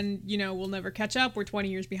 Japan, will never catch up. We're 20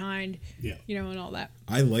 years behind. Yeah. And all that.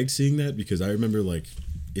 I liked seeing that because I remember like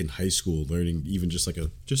in high school learning even just a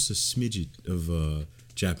smidget of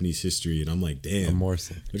Japanese history, and I'm like, damn, A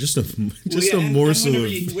morsel. just a Well, and morsel whenever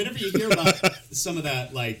of whenever you hear about some of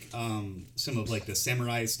that, like some of like the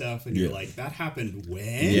samurai stuff, and you're Yeah. like, that happened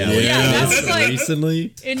when? Yeah, that was like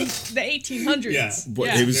recently. in the 1800s. Yeah. But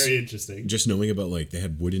Yeah. it was Very interesting. just knowing about like they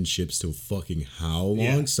had wooden ships till fucking how long,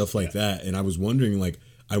 Yeah. stuff like that, and I was wondering like,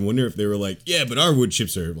 I wonder if they were like, yeah, but our wood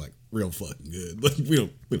chips are like real fucking good. Like we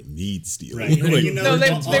don't need steel. Right. And Like, you know, No, they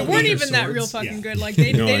all weren't their even that real swords- fucking yeah. good. Like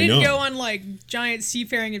they No, I didn't know. go on like giant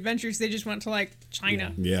seafaring adventures. They just went to like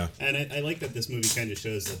China. yeah. And I like that this movie kind of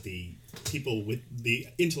shows that the people with the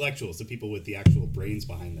intellectuals, the people with the actual brains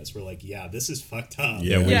behind this, were like, yeah, this is fucked up.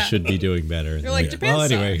 Yeah. We Yeah. should be doing better. And They're like, they're Japan well,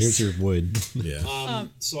 anyway, sucks. here's your wood. Yeah.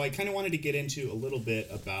 So I kind of wanted to get into a little bit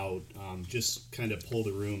about just kind of pull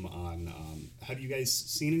the room on. Have you guys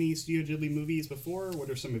seen any Studio Ghibli movies before? What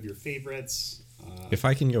are some of your favorites? If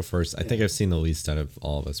I can go first, I think I've seen the least out of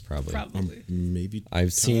all of us, probably. Probably. Maybe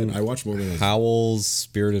I've seen I watched more than Howl's,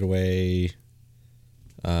 Spirited Away.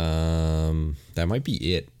 That might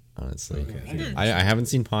be it, honestly. I haven't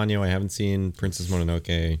seen Ponyo. I haven't seen Princess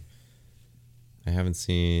Mononoke. I haven't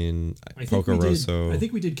seen Porco Rosso. I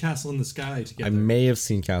think we did Castle in the Sky together. I may have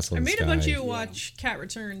seen Castle I in the made Sky. a bunch of you watch Cat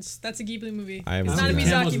Returns. That's a Ghibli movie. I haven't It's not a seen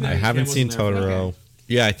that. Miyazaki movie. I haven't Cam seen wasn't there. Totoro. Okay.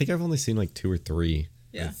 Yeah, I think I've only seen like 2 or 3.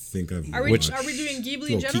 I Yeah. think I've Are we watched. doing Ghibli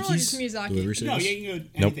in Well, general or Kiki's just Miyazaki? Delivery No, Service? yeah, you can go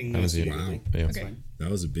Nope, anything. I haven't seen it. Studio Wow. Ghibli. Yeah. That's Okay. fine. That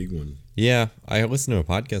was a big one. Yeah, I listened to a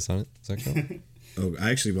podcast on it. Does that count? Oh, I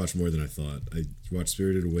actually watched more than I thought. I watched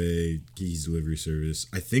Spirited Away, Kiki's Delivery Service.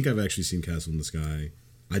 I think I've actually seen Castle in the Sky.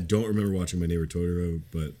 I don't remember watching My Neighbor Totoro,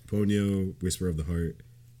 but Ponyo, Whisper of the Heart.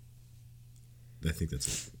 I think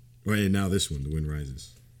that's it. Oh, and now this one, The Wind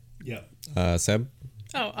Rises. Yeah. Seb,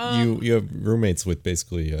 Oh, you have roommates with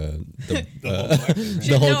basically the The whole collection, right?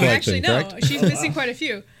 the whole no, collection, actually, no. correct? She's missing quite a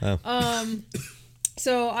few. Oh.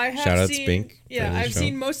 So I have Shout out seen. Spink, Yeah, friend of the I've show.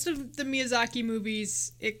 seen most of the Miyazaki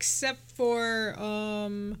movies except for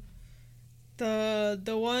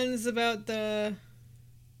the ones about the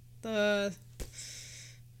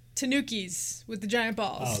Tanukis with the giant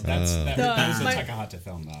balls. Oh, that was a my- Takahata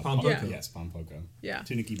film. Pompoko. Yeah. Yes, Pompoko. Yeah.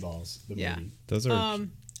 Tanuki Balls, the Yeah. movie. Those are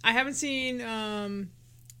I haven't seen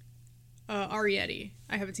Arrietty.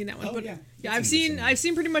 I haven't seen that one, Oh, but yeah. yeah, That's I've interesting.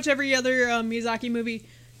 seen pretty much every other Miyazaki movie,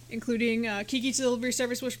 including Kiki's Delivery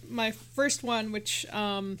Service, which my first one, which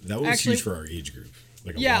That was actually, huge for our age group.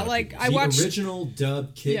 Like a Yeah, lot of like, people. I the watched- original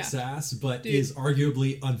dub kicks Yeah. ass, but Dude. is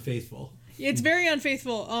arguably unfaithful. it's very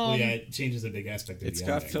unfaithful. Well, yeah, it changes a big aspect of It's the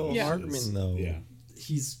got ending, Phil which is- Hartman, though. Yeah.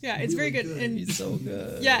 He's Yeah, it's very really good. And he's so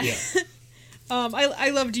good. yeah, Yeah. I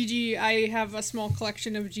love Gigi. I have a small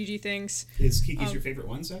collection of Gigi things. Is Kiki's your favorite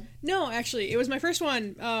one, Seb? No, actually, it was my first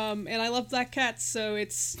one, and I love black cats, so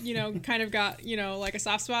it's kind of got like a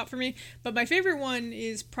soft spot for me. But my favorite one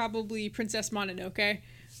is probably Princess Mononoke,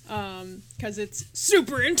 because it's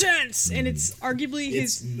super intense and it's arguably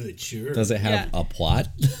It's his. mature. Does it have Yeah. a plot?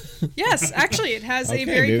 Yes, actually, it has Okay, a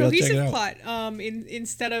very maybe I'll check it cohesive out. plot.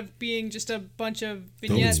 Instead of being just a bunch of Oh,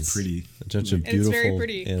 vignettes. it's pretty. A bunch of And it's beautiful very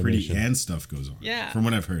pretty. Pretty animation. and stuff goes on. Yeah. From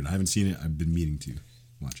what I've heard. I haven't seen it. I've been meaning to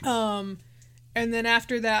watch it. And then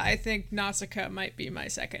after that, I think Nausicaa might be my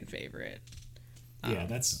second favorite. Yeah,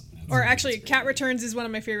 that's Or actually, Cat Returns is one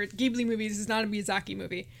of my favorite Ghibli movies. It's not a Miyazaki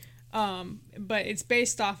movie. But it's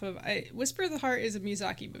based off of Whisper of the Heart is a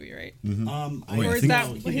Miyazaki movie, right? Wait, Or I is think-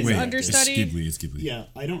 that his understudy? It's Ghibli. It's Ghibli. Yeah,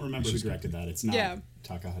 I don't remember who directed that. It's not Yeah.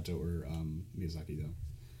 Takahata or Miyazaki though.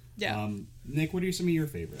 Yeah. Nick, what are some of your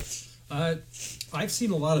favorites? I've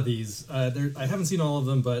seen a lot of these. I haven't seen all of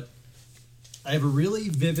them, but I have a really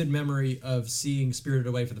vivid memory of seeing Spirited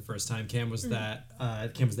Away for the first time. Cam was there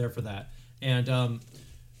for that, and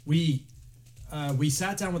we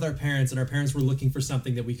sat down with our parents, and our parents were looking for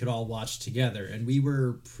something that we could all watch together, and we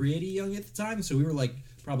were pretty young at the time, so we were like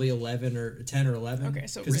probably 11 or 10 or 11. Okay,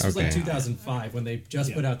 so because this was like Okay. 2005 when they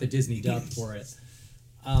just put out the Disney dub for it.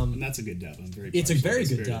 And that's a good dub. I'm very. It's a partial to very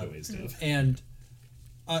good Spirited dub, Away stuff. and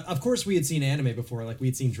of course we had seen anime before, like we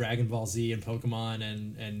had seen Dragon Ball Z and Pokemon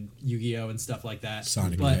and Yu-Gi-Oh and stuff like that.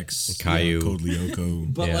 Sonic but, X, Caillou. Code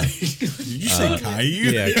Lyoko. But Yeah. like, Did you say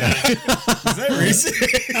Caillou? Yeah, Is that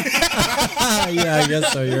racist? yeah, I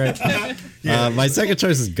guess so. You're right. My second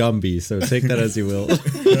choice is Gumby, so take that as you will.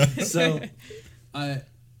 so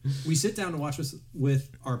we sit down to watch this with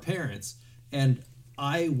our parents, and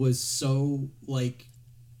I was so like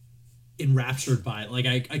enraptured by it. Like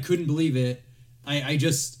I couldn't believe it. I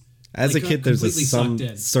just As like, a kid, there's completely some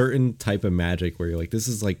sucked in. certain type of magic where you're like, this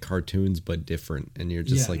is like cartoons but different, and you're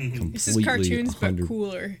just Yeah. like completely. This is cartoons, but 100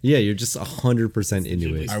 cooler. Yeah, you're just 100% into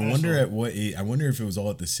Ghibli it. I wonder at what age, I wonder if it was all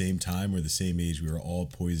at the same time or the same age. We were all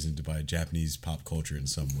poisoned by Japanese pop culture in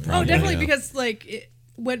some way. Oh, definitely, yeah. because like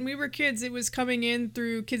when we were kids, it was coming in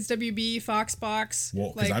through Kids WB, Foxbox,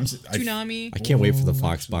 Well, 'cause like I- Toonami. I can't wait for the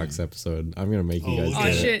Foxbox episode. I'm gonna make you guys Oh, do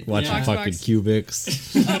it. shit. Watch Yeah. fucking Foxbox.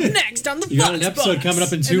 Cubics. Up next on the You got an Foxbox. episode coming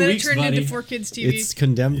up in 2 and then weeks, it turned buddy. into 4Kids TV. It's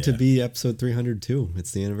condemned to be episode 302.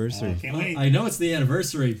 It's the anniversary. Can't wait. I know it's the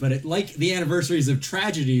anniversary, but like the anniversaries of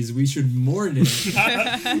tragedies, we should mourn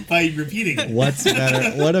it. By repeating it. What's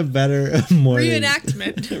better? What a better morning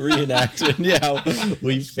Reenactment. reenactment. Yeah,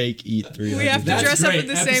 we fake eat 300. We have to That's dress up great.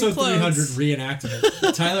 in the same Episode clothes. 300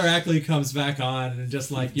 reenactment. Tyler Ackley comes back on and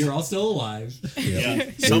just like, you're all still alive. Yeah.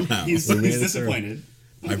 Somehow. He's We made it disappointed.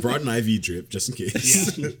 I brought an IV drip just in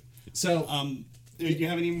case. Yeah. So Do you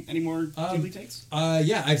have any more Ghibli takes?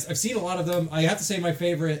 yeah, I've seen a lot of them. I have to say my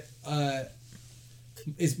favorite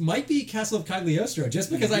might be Castle of Cagliostro, just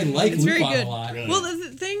because I like It's very Lupin good. a lot. Really? Well, the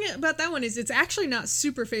thing about that one is it's actually not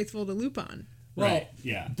super faithful to Lupin. Well, Right,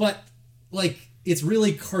 yeah. But like it's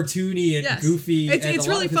really cartoony and Yes. goofy. It's and a lot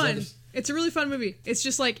really of his fun. others- It's a really fun movie. It's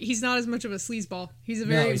just like he's not as much of a sleazeball. He's a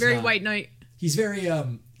No, very, he's very not. white knight. He's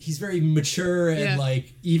very mature and Yeah.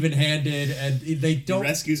 like even-handed, and they He don't.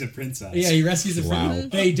 rescues a princess. Yeah, he rescues a Wow.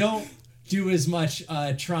 friend. They don't do as much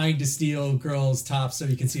trying to steal girls' tops so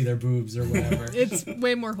you can see their boobs or whatever. It's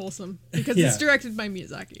way more wholesome because Yeah. it's directed by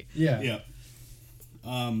Miyazaki. yeah. Yeah.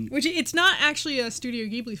 Which it's not actually a Studio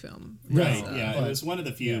Ghibli film, Right. No, Yeah. but- It was one of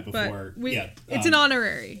the few but before. it's an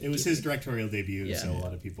honorary. It was his directorial debut, Yeah. so a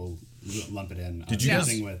lot of people lump it in. Did you same guys-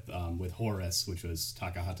 thing with Horace, which was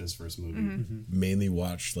Takahata's first movie? Mm-hmm. Mainly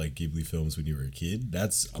watched like Ghibli films when you were a kid.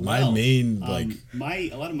 That's Well, my main like.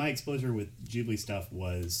 a lot of my exposure with Ghibli stuff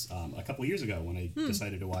was a couple years ago when I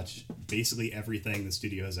decided to watch basically everything the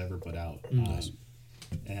studio has ever put out,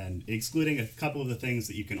 and excluding a couple of the things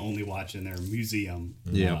that you can only watch in their museum.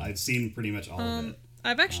 Yeah. I've seen pretty much all of it.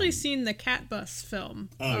 I've actually seen the Cat Bus film,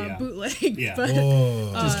 Oh, yeah. bootleg. Yeah. But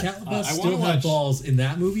Does Cat Bus I still wanna have watch- balls in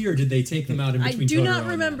that movie, or did they take them out in I between? do not Totoro and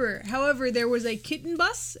remember. However, there was a kitten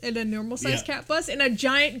bus and a normal sized Yeah. cat bus and a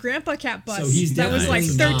giant grandpa cat bus So he's that was like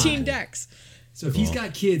definitely 13 not. decks. that? So if he's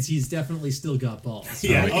got kids, he's definitely still got balls.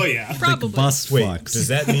 Yeah. right? Oh yeah. Probably. Bus Wait, fucks. does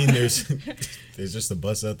that mean there's just a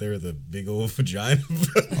bus out there with a big old vagina?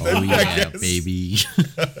 Oh yeah, baby.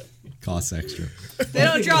 Costs extra. They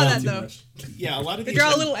don't draw Ball that too though. much. Yeah. A lot of They these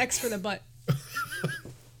draw a are- little X for the butt.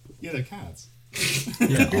 Yeah, they're cats.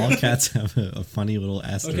 Yeah, all cats have a funny little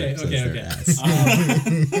asterisk Okay, as okay, their okay. ass.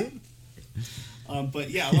 But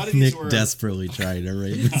yeah, a lot of these Nick were desperately trying to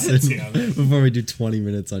write this in Yeah, but- before we do 20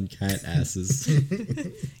 minutes on cat asses.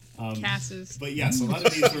 Casses. But yes, a lot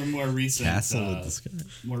of these were more recent. Castle with the sky.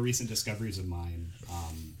 More recent discoveries of mine.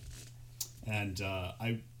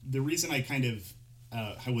 The reason I kind of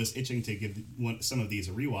I was itching to give some of these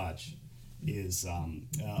a rewatch is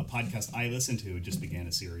a podcast I listen to just began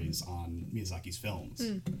a series on Miyazaki's films.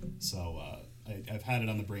 So I've had it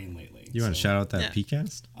on the brain lately. You want to So, shout out that Yeah.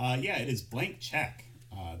 PCast? Yeah, it is Blank Check.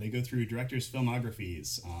 They go through directors'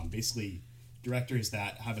 filmographies, basically directors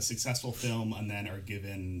that have a successful film and then are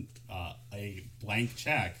given a blank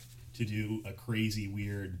check to do a crazy,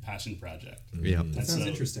 weird passion project. Yeah. And sounds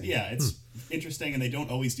interesting. Yeah, it's interesting, and they don't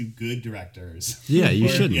always do good directors. Yeah, you Or-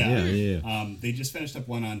 shouldn't. Yeah. They just finished up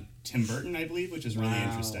one on Tim Burton, I believe, which is really Wow.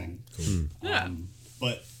 interesting. Yeah.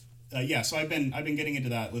 But yeah, so I've been getting into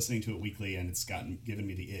that, listening to it weekly, and it's given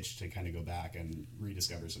me the itch to kind of go back and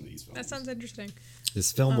rediscover some of these films. That sounds interesting.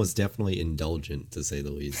 This film was definitely indulgent, to say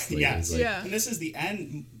the least. Like, it Yeah, was like- Yeah. and this is the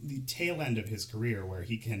tail end of his career where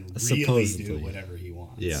he can really Supposedly. do whatever he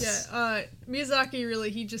wants. Yeah. Yeah. Miyazaki really,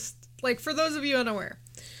 he just, like, for those of you unaware,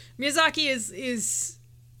 Miyazaki is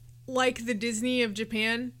like the Disney of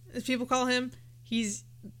Japan, as people call him. He's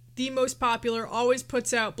the most popular, always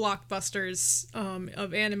puts out blockbusters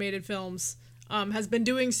of animated films. Has been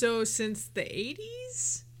doing so since the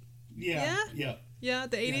 80s? Yeah. Yeah,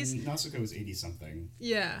 the 80s? Yeah, Nausicaa was 80-something.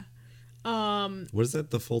 Yeah. What is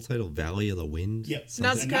that? The full title? Valley of the Wind? Yep.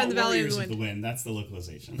 Nausicaa and the Valley of the Wind. That's the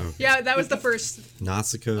localization. Yeah, that was the first.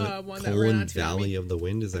 Nausicaa, one that ran on TV. Valley of the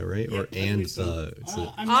Wind, is that right? Yeah, Or I and believe so. the... is it-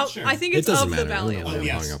 I'm not sure. I think It it's doesn't of matter. the Valley of Oh, the Oh, Wind.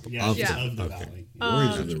 yes. hung up. Yeah, Of it's the- of the okay. valley.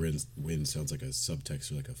 Warriors of the Wind sounds like a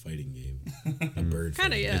subtext or like a fighting game. A bird.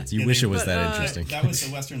 Kinda, fighting. yeah. You wish it was But, that interesting. That was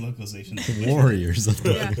the Western localization. Warriors of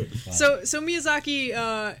the Yeah. So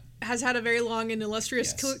Miyazaki has had a very long and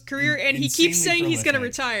illustrious Yes. career, and he Insanely keeps saying he's going to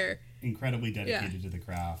prolific. retire. Incredibly dedicated to the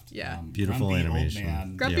craft. Yeah. Beautiful grumpy animation. Old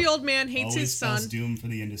man. Grumpy Yeah. old man hates Always his son. spells doom for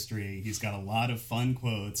the industry. He's got a lot of fun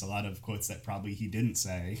quotes, a lot of quotes that probably he didn't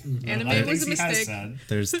say. Anime lot of was things a he has mistake. said.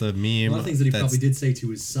 There's the A meme lot of things that he that's probably did say to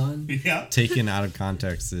his son. Yeah. taken out of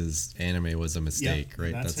context is anime was a mistake, Yeah,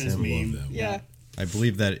 right? That's, That's his him. meme. Love that one. Yeah. I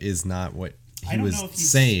believe that is not what I he don't was know if he's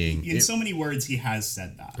saying. In It- so many words, he has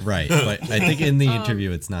said that. right, but I think in the interview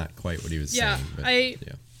it's not quite what he was Yeah, saying. But, I-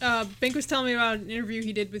 yeah. Bink was telling me about an interview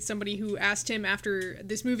he did with somebody who asked him after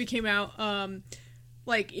this movie came out,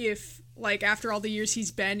 if after all the years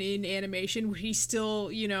he's been in animation, would he still,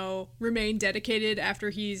 remain dedicated after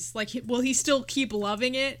he's will he still keep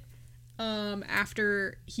loving it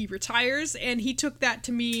after he retires? And he took that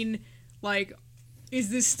to mean is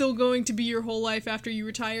this still going to be your whole life after you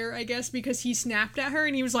retire, I guess, because he snapped at her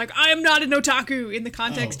and he was like, I am not an otaku, in the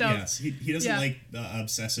context of Yes, he doesn't Yeah. like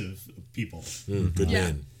obsessive people, Good Yeah.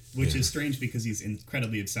 man. which is strange because he's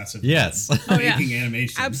incredibly obsessive. Yes. about Oh, yeah. making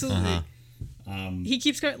animation. Absolutely. He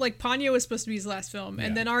keeps going, Ponyo was supposed to be his last film,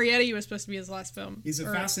 and Yeah. then Arietti was supposed to be his last film. He's a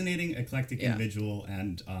Or- fascinating, eclectic Yeah. individual,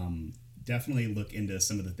 and definitely look into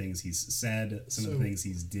some of the things he's said, some of the So- things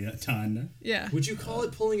he's done. Yeah. Would you call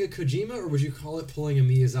it pulling a Kojima, or would you call it pulling a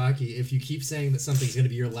Miyazaki if you keep saying that something's going to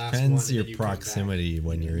be your last one? Depends and your then you come back? proximity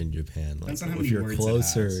when you're in Japan. Like, Depends on how if many you're words it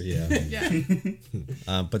closer, has. yeah.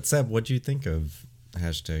 Yeah. But Seb, what do you think of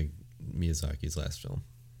Miyazaki's last film?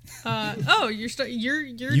 You're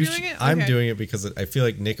doing it? I'm Okay. doing it because I feel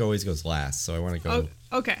like Nick always goes last, so I want to go.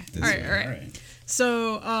 Oh, okay. All right. All right.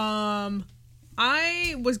 So,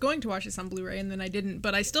 I was going to watch this on Blu-ray and then I didn't,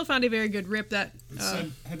 but I still found a very good rip that. So,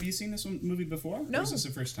 have you seen this movie before? No. Or is this the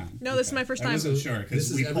first time? No, this is my first I time. wasn't sure This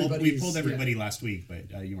because is we pulled everybody's- everybody last week,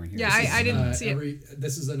 but you weren't here. Yeah, I didn't see it.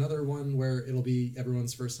 This is another one where it'll be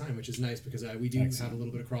everyone's first time, which is nice because we do Excellent. have a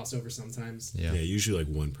little bit of crossover sometimes. Yeah. Yeah, usually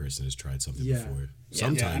like one person has tried something Yeah. before. Yeah.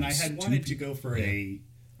 Sometimes. Yeah, and I had wanted to two go for a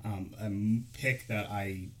pick that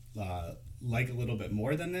I like a little bit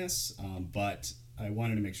more than this, but I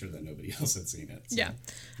wanted to make sure that nobody else had seen it. So Yeah.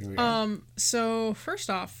 here we are. So first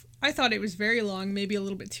off, I thought it was very long, maybe a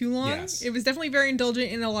little bit too long. Yes. It was definitely very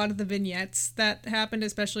indulgent in a lot of the vignettes that happened,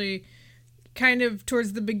 especially kind of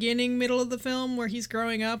towards the beginning, middle of the film, where he's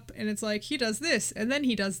growing up, and it's like he does this, and then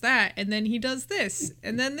he does that, and then he does this,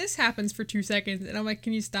 and then this happens for 2 seconds, and I'm like,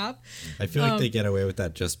 can you stop? I feel like they get away with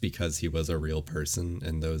that just because he was a real person,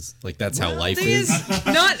 and that's how life Thing is.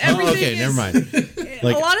 not everything. Okay, is, never mind.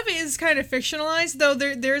 Like- a lot of it is kind of fictionalized, though.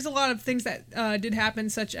 There's a lot of things that did happen,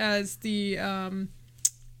 such as the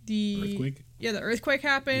Earthquake? Yeah, the earthquake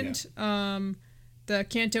happened. The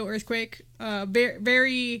Kanto earthquake. Very,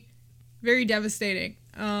 very, very devastating.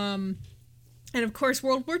 And of course,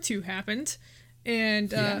 World War II happened,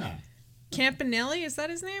 and Yeah. Campanelli, is that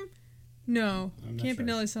his name? No, I'm not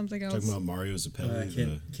Campanelli is something else. Talking about Mario Zappelli,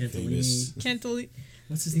 Cantillini. famous. Cantoli.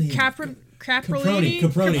 What's his name? Caprolini? Caproni.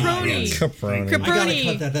 Caproni. Caproni. I gotta Caproni.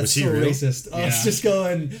 cut that. That's Was he so real? racist. Oh, it's Yeah. just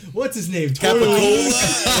going. What's his name?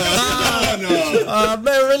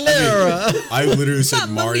 Marinara. I literally said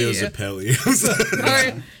Mamma Mario mia. Zappelli. All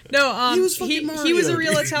right. No, was he fucking was a Mario.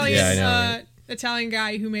 real Italian Yeah, I know, right? Italian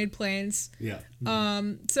guy who made planes. Yeah.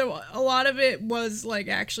 So a lot of it was like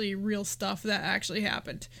actually real stuff that actually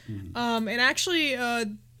happened. And actually,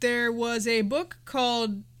 there was a book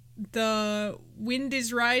called "The Wind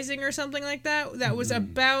Is Rising" or something like that. That was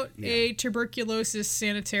about a tuberculosis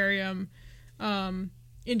sanitarium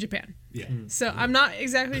in Japan. Yeah. So I'm not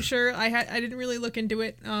exactly sure. I didn't really look into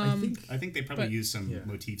it. I think they probably but- used some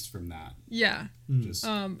motifs from that. Yeah, Just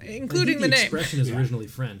including the the name. expression is Yeah. originally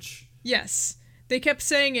French. Yes, they kept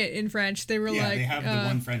saying it in French. They were yeah, like, they have the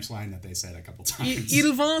one French line that they said a couple times.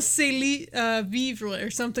 "Ils vont se vivre" or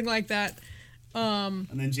something like that. And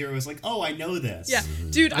then Jiro was like, "Oh, I know this." Yeah,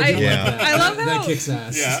 dude, I do Yeah. like that. I love that how kicks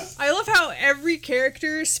ass. Yeah. I love how every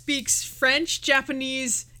character speaks French,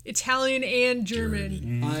 Japanese, Italian, and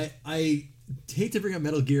German. I hate to bring up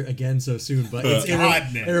Metal Gear again so soon, but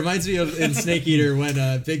God, Nick. it reminds me of in Snake Eater when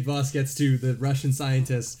Big Boss gets to the Russian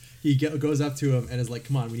scientist. He goes up to him and is like,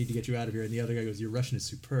 "Come on, we need to get you out of here." And the other guy goes, "Your Russian is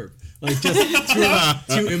superb." Like just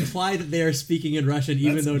to imply that they are speaking in Russian,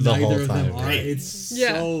 even though the neither whole of them time, are. right? It's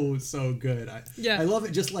so good. I love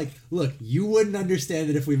it. Just like, look, you wouldn't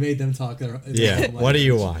understand it if we made them talk. Their Yeah. own What do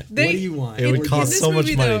you language. want? What do you want? It would in cost this so much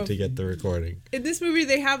movie, money though- to get the recording. In this movie,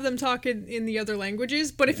 they have them talk in the other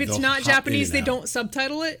languages, but if it's They'll not hop in Japanese, and they out. don't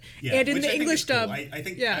subtitle it. Yeah, And in which the I think English is cool. dub, I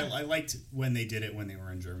think yeah. I liked when they did it when they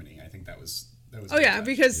were in Germany. I think that was Oh yeah, good.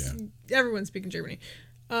 because everyone's speaking Germany.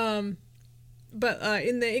 But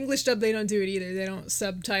in the English dub, they don't do it either. They don't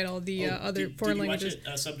subtitle the other foreign did you languages.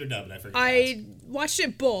 Watch it subbed or dubbed? I forget. I watched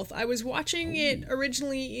it both. I was watching it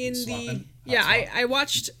originally in the Swapping? yeah. Hot swap. I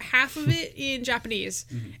watched half of it in Japanese,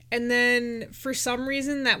 and then for some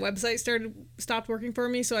reason that website stopped working for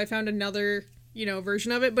me. So I found another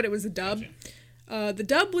version of it, but it was the dub. The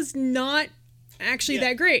dub was not actually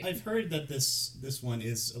that great. I've heard that this one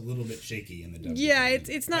is a little bit shaky in the dub. Yeah,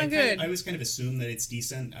 it's not good. I alys kind of assume that it's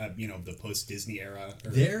decent. The post Disney era.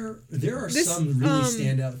 There are This, some really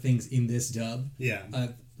standout things in this dub. Yeah.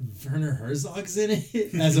 Werner Herzog's in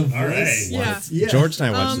it as a voice. All right. Yeah. Yeah. George and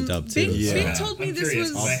I watched the dub too. Big, so- Big told me I'm this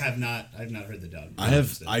curious, was. 'cause I've not heard the dub.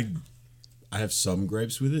 I have some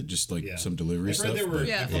gripes with it, just like some delivery I've stuff. heard there were but-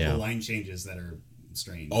 a couple Yeah. line changes that are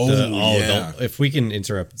strange. If we can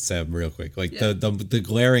interrupt Seb real quick, like the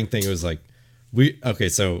glaring thing was like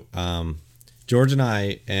so George and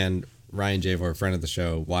I and Ryan Javor, a friend of the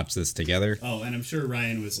show, watched this together. Oh, and I'm sure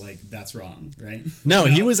Ryan was like, "That's wrong," right? No,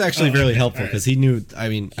 he was actually really helpful all right. because he knew. I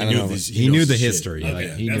mean, I don't knew know. these- He he knew knows the shit. history. Okay,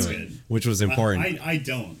 Like he knew that's it, good. which was important. I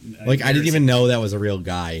don't. Like I didn't even know that was a real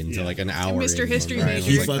guy until Yeah. like an hour. Mr. in History when Ryan was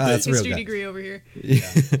major. like, He "Oh, thought that's a real history guy." degree over here.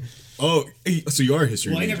 Oh, so you are a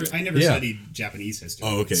history Well, major. I never Yeah. studied Japanese history.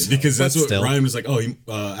 Oh, okay. so- Because that's But what still. Ryan was like. Oh,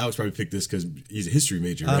 Alex probably picked this because he's a history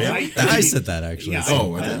major, right? I said that actually. Yeah,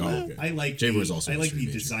 Oh, I thought- oh, okay. I like. Jay the, was also I a like the history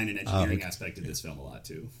major. design and engineering aspect of this film a lot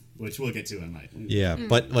too, which we'll get to in my. Yeah,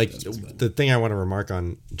 but like the thing I want to remark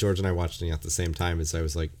on, George and I watched it at the same time, is I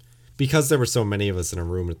was like, because there were so many of us in a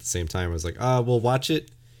room at the same time, I was like, we'll watch it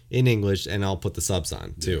in English and I'll put the subs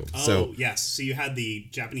on too. Oh, So yes. So you had the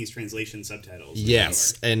Japanese translation subtitles.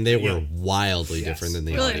 yes, and they were Yeah. wildly Yes. different than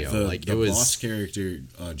the Really? audio. The it was boss character,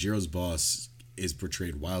 Jiro's boss, is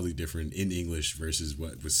portrayed wildly different in English versus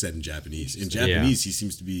what was said in Japanese. In Japanese, he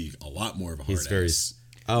seems to be a lot more of a hard he's very. ass.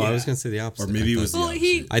 Oh, I Yeah. was gonna say the opposite. Or maybe I it was the thought. Well, opposite.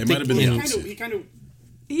 he- It I might think have been in- the He opposite. kind of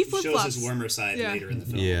He flip shows flops. his warmer side Yeah. later in the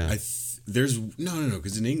film. Yeah. There's no,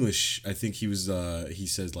 because in English, I think he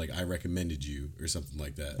says like I recommended you or something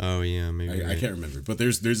like that. Oh yeah, maybe. I right. can't remember, but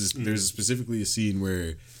there's specifically a scene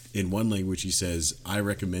where in one language he says I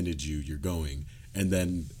recommended you, you're going, and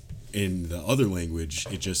then in the other language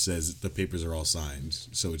it just says the papers are all signed.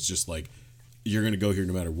 So it's just like you're gonna go here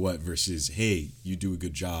no matter what versus hey, you do a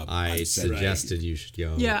good job. I said suggested you should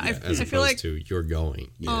go. Yeah, I as feel opposed like- to you're going.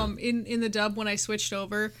 In the dub when I switched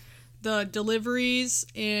over, the deliveries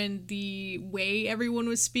and the way everyone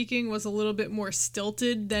was speaking was a little bit more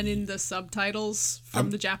stilted than in the subtitles from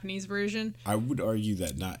the Japanese version. I would argue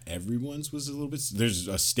that not everyone's was a little bit. There's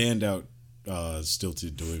a standout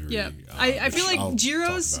stilted delivery. Yeah, I feel which like I'll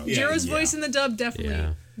Jiro's talk about. Jiro's Yeah. voice in the dub definitely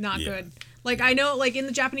Yeah. not Yeah. good. Like I know, like in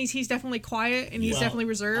the Japanese, he's definitely quiet and he's Well, definitely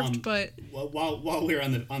reserved, but Well, while we're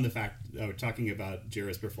on the fact talking about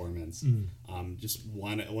Jiro's performance, just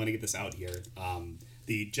want to get this out here.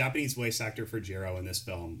 The Japanese voice actor for Jiro in this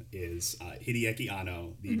film is Hideaki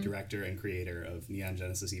Anno, the director and creator of Neon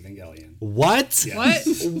Genesis Evangelion. What? Yeah. what?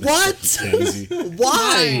 What?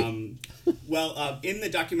 Why? Well, in the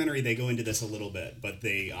documentary, they go into this a little bit, but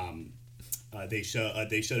they showed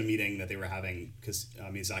a meeting that they were having because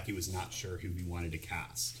Miyazaki was not sure who he wanted to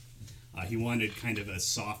cast. He wanted kind of a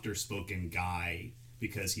softer spoken guy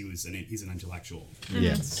because he's an intellectual.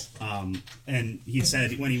 Yes. And he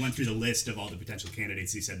said when he went through the list of all the potential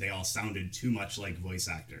candidates, he said they all sounded too much like voice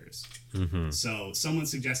actors. So someone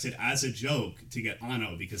suggested as a joke to get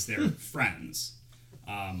Anno because they're friends.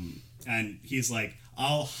 And he's like,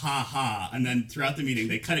 oh, ha ha. And then throughout the meeting,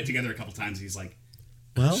 they cut it together a couple times. He's like,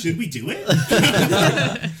 Well, should we do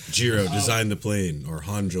it? Jiro designed the plane, or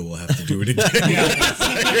Hanjo will have to do it again.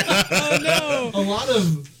 Oh no!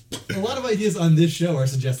 A lot of ideas on this show are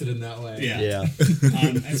suggested in that way. yeah.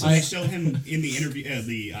 And so they show him in the interview.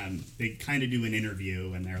 They kind of do an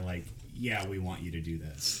interview, and they're like, "Yeah, we want you to do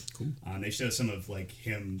this." Cool. They show some of like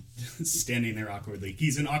him standing there awkwardly.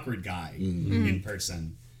 He's an awkward guy in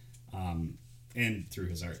person, and through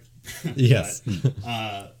his art. Yes.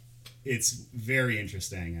 But, it's very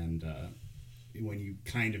interesting, and when you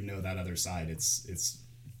kind of know that other side, it's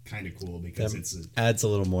kind of cool because That it's adds a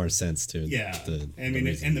little more sense to yeah. the I mean,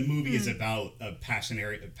 reason. and the movie is about a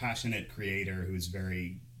passionate creator who's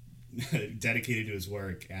very dedicated to his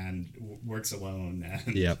work and works alone.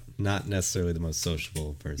 And Yep, not necessarily the most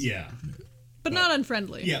sociable person. yeah. but not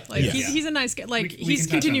unfriendly. Yeah, like yeah. he's a nice guy. Like We he's can touch on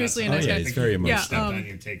that continuously a some. nice Oh, yeah, guy. he's very emotional. Stepped Yeah, on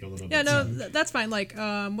your take a little Yeah, bit. no, so. that's fine. Like,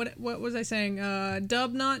 what was I saying?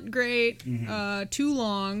 Dub not great. Too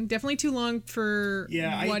long. Definitely too long for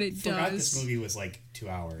Yeah, what I it forgot does. this movie was like 2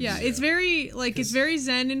 hours. Yeah, it's very like it's very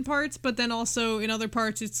zen in parts, but then also in other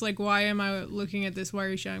parts, it's like, why am I looking at this? Why are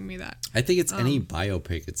you showing me that? I think it's any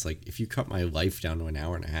biopic. It's like if you cut my life down to an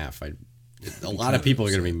hour and a half, a lot of people are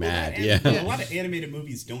gonna be mad. And Yeah. a lot of animated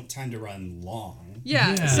movies don't tend to run long.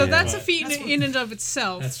 Yeah, Yeah. so that's a But- feat That's in and of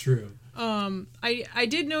itself. That's true. I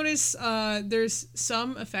did notice there's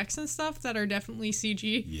some effects and stuff that are definitely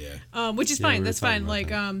CG. Yeah. Which is Yeah, we fine. were That's talking fine.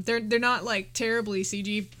 about Like they're not like terribly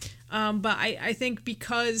CG. But I think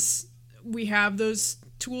because we have those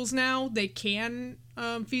tools now, they can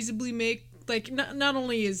feasibly make like not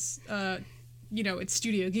only is it's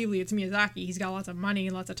Studio Ghibli, it's Miyazaki. He's got lots of money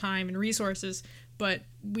and lots of time and resources, but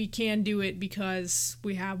we can do it because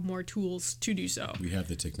we have more tools to do so. We have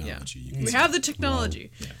the technology. You can We say. have the technology.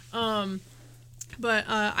 Yeah. But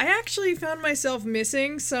I actually found myself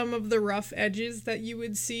missing some of the rough edges that you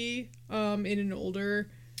would see in an older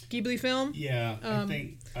Ghibli film. Yeah,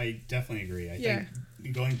 I definitely agree. I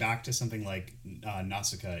think going back to something like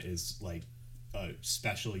Nausicaa is like a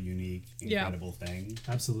special, unique, incredible thing.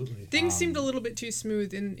 Absolutely. Things seemed a little bit too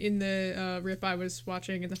smooth in the rip I was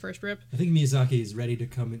watching in the first rip. I think Miyazaki is ready to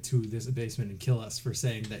come into this basement and kill us for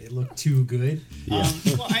saying that it looked too good. Well,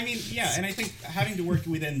 I mean, yeah, and I think having to work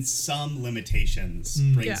within some limitations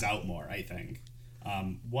brings Yeah. out more, I think.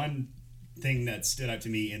 One thing that stood out to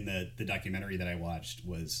me in the documentary that I watched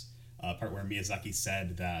was a part where Miyazaki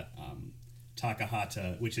said that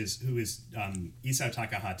Takahata, who is Isao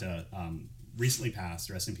Takahata, recently passed,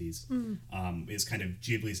 rest in peace, is kind of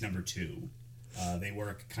Ghibli's number 2. They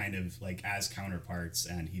work kind of like as counterparts,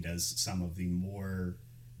 and he does some of the more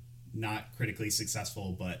not critically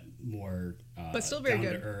successful but more But still very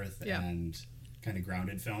down good. to earth Yeah. and kind of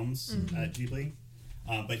grounded films at Ghibli.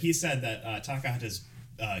 But he said that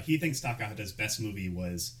he thinks Takahata's best movie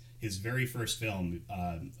was his very first film,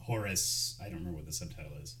 Horace. I don't remember what the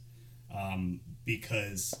subtitle is,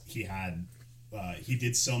 because he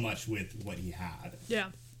did so much with what he had,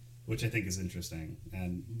 Yeah. which I think is interesting.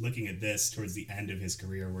 And looking at this towards the end of his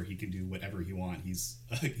career, where he can do whatever he wants,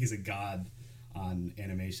 he's a god on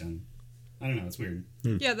animation. I don't know, it's weird.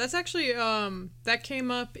 Yeah, that's actually that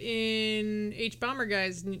came up in H Bomber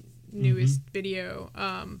Guy's newest video.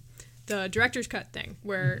 The director's cut thing,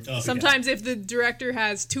 where Oh, sometimes if the director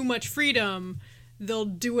has too much freedom, they'll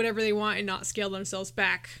do whatever they want and not scale themselves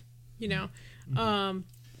back, you know.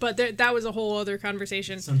 But that was a whole other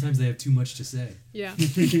conversation. Sometimes they have too much to say. Yeah.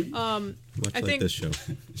 Much I like think- this show.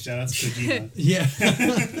 Shout out to Kojima. Yeah.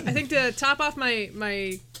 I think to top off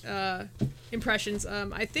my impressions,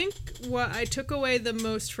 I think what I took away the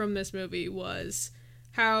most from this movie was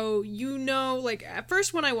how, like, at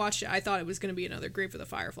first when I watched it, I thought it was going to be another Grave of the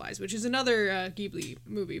Fireflies, which is another Ghibli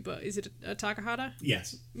movie, but is it a Takahata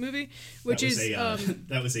Yes. movie? Which that was is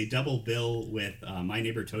that was a double bill with My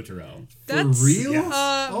Neighbor Totoro. that's For real? Yes.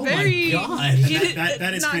 Oh very my god.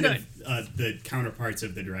 That is not kind good. of the counterparts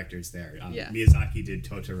of the directors there. Yeah. Miyazaki did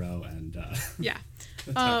Totoro and Yeah.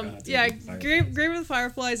 Takahata Yeah, did Fireflies. Grave of the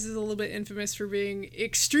Fireflies is a little bit infamous for being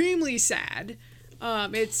extremely sad.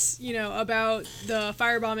 It's, about the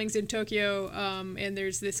fire bombings in Tokyo, and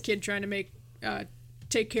there's this kid trying to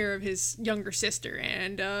take care of his younger sister,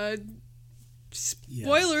 and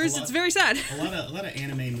spoilers, a lot- it's very sad. a lot of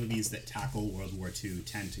anime movies that tackle World War II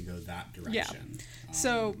tend to go that direction.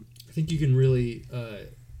 So, I think you can really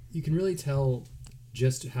tell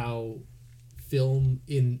just how film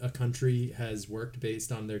in a country has worked based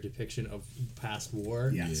on their depiction of past war.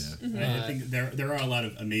 Yes, Yeah. Mm-hmm. I think there are a lot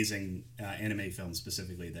of amazing anime films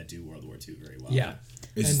specifically that do World War II very well. Yeah.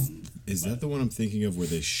 Is that the one I'm thinking of where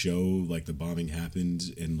they show like the bombing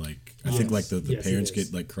happened and like I think like the Yes, it parents is.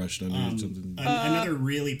 get like crushed under or something? Another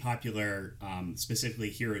really popular, specifically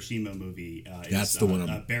Hiroshima movie. That's is, the one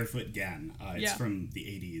I'm- Barefoot Gen. It's Yeah. from the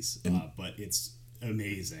 80s, but it's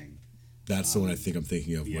amazing. That's the one I think I'm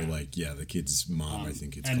thinking of where yeah. like the kid's mom I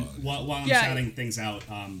think it's And called. while I'm Yeah. shouting things out,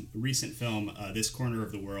 recent film, This Corner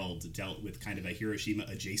of the World dealt with kind of a Hiroshima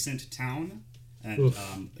adjacent town. And Oof.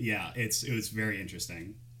 it was very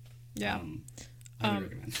interesting. yeah. Highly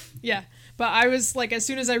recommend. Yeah. But I was, like, as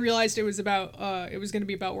soon as I realized it was going to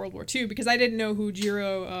be about World War II, because I didn't know who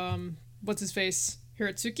Jiro, what's-his-face,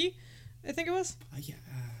 Hiratsuki, I think it was?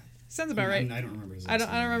 Sounds about right. I don't remember his I last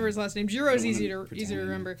don't name. remember his last name. Jiro's I easy don't wanna to easy to pretend I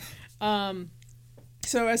know. remember.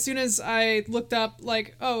 So as soon as I looked up,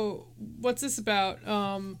 like, oh, what's this about?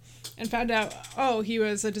 And found out, oh, he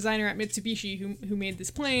was a designer at Mitsubishi who made this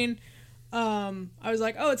plane. I was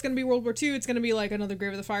like, oh, it's gonna be World War II. It's gonna be like another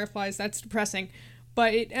Grave of the Fireflies. That's depressing.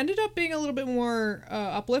 But it ended up being a little bit more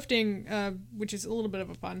uplifting, which is a little bit of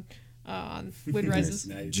a pun on Wind Rises.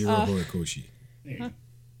 Nice. Jiro Horikoshi. There you go.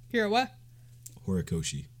 Hero what?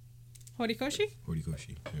 Horikoshi. Horikoshi?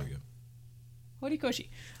 Horikoshi. There we go. Horikoshi.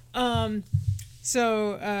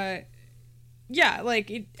 Yeah, like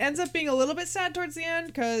it ends up being a little bit sad towards the end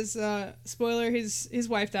because spoiler, his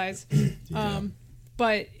wife dies.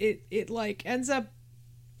 But it like ends up,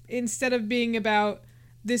 instead of being about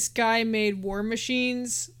this guy made war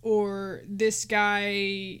machines or this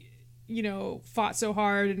guy, you know, fought so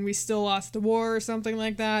hard and we still lost the war or something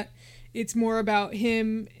like that, it's more about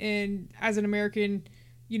him. And as an American,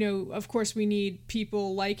 you know, of course we need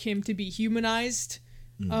people like him to be humanized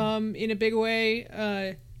in a big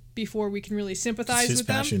way before we can really sympathize His with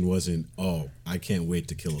them. passion wasn't, oh, I can't wait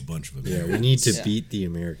to kill a bunch of them. Yeah, we need to beat the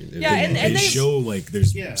Americans. Yeah, and They they- show like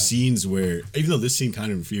there's Yeah. scenes where, even though this scene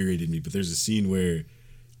kind of infuriated me, but there's a scene where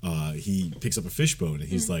he picks up a fishbone and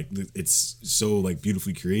he's like, it's so like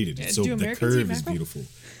beautifully created. Yeah, It's so do the Americans eat curve is mackerel? beautiful.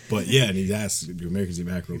 But yeah, and he asks, do Americans eat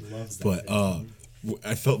mackerel? loves that But fishbone.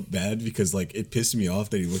 I felt bad because like it pissed me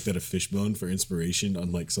off that he looked at a fishbone for inspiration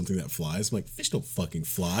on like something that flies. I'm like, fish don't fucking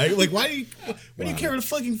fly. Like, why do you care what a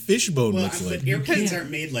fucking fishbone Well, looks like? but airplanes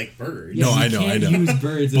aren't made like birds. No, I You know, can't I know. use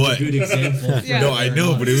birds as But- a good example. Yeah. No, I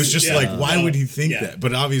know, but it was just Yeah. like, why would he think Yeah. that?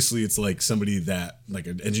 But obviously, it's like somebody that, like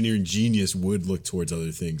an engineering genius, would look towards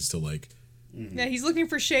other things to like. Yeah, he's looking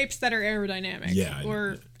for shapes that are aerodynamic. Yeah,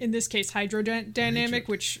 Or in this case, hydrodynamic,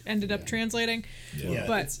 which ended up translating. Yeah,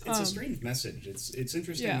 But, it's a strange message. It's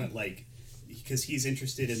interesting yeah. that like because he's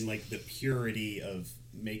interested in like the purity of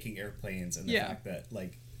making airplanes and the Yeah. fact that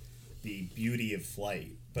like the beauty of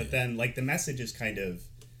flight, but then like the message is kind of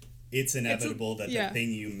it's inevitable that yeah. the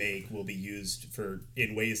thing you make will be used for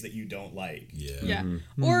in ways that you don't like. Yeah. Yeah.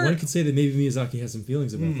 One Or could say that maybe Miyazaki has some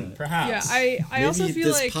feelings about that. Perhaps. yeah, I Maybe also feel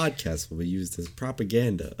this like podcast will be used as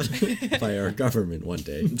propaganda by our government one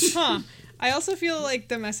day. I also feel like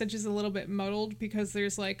the message is a little bit muddled because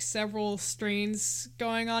there's like several strains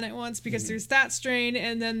going on at once because there's that strain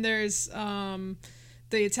and then there's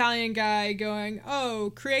the Italian guy going,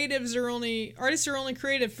 oh, artists are only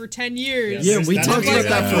creative for 10 years. Yeah, There's we that talked idea. about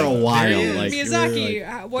that for a while. Yeah, Like, Miyazaki, we were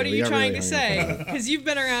like- what yeah, are we you got trying really to hung up on say? that. Because you've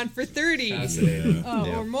been around for 30 Fascinating.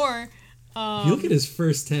 or more. If you look at his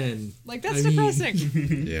first 10. Like, that's I mean-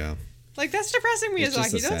 depressing. Yeah. Like, that's depressing, It's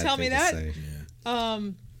just a Miyazaki. Don't sad tell me thing to that.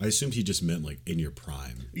 say. I assumed he just meant like in your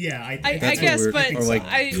prime. Yeah, I That's what guess, we're- but or like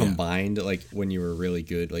I- combined, like when you were really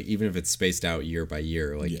good, like even if it's spaced out year by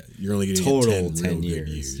year, like Yeah, you're only getting total 10 10 real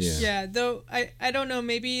years. good years. Yeah, Yeah, though, I don't know.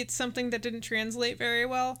 Maybe it's something that didn't translate very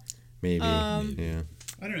well. maybe. Yeah,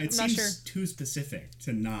 I don't know. It I'm not seems sure. too specific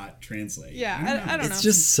to not translate. Yeah, I don't know. it's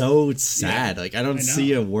just so sad. Like I don't I know.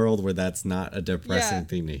 see a world where that's not a depressing Yeah.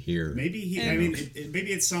 thing to hear. Maybe he. I And- mean,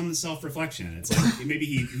 maybe it's some self-reflection. It's like maybe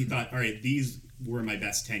he thought, all right, these were my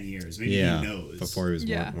best 10 years. Maybe Yeah, he knows before he was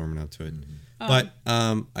Yeah. warming up to it. But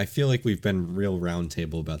I feel like we've been real round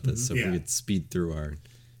table about this, so if Yeah. we could speed through our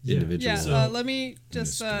Yeah. individual. Yeah, let me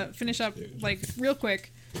just finish up like real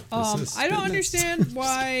quick. is I don't spin understand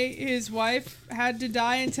why his wife had to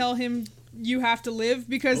die and tell him you have to live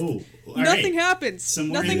because Oh, all nothing right. happens.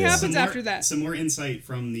 Nothing happens after that. Some more insight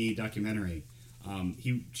from the documentary.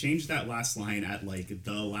 He changed that last line at like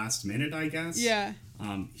the last minute, I guess. Yeah.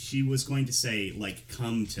 She was going to say like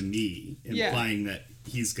 "come to me," Yeah. implying that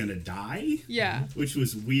he's gonna die. Yeah. Which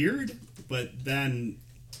was weird, but then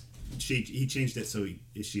he changed it so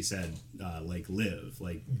she said like live.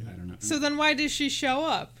 Like I don't know. So then why does she show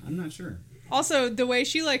up? I'm not sure. Also, the way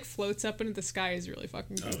she like floats up into the sky is really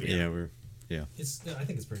fucking cool. Oh, yeah, I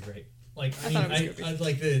think it's pretty great. Like, I thought mean, it was goofy. I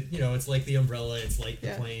like the, it's like the umbrella, it's like the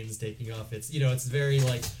Yeah. planes taking off. It's, it's very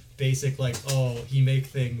like basic, like, oh, he make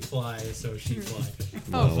thing fly, so she fly.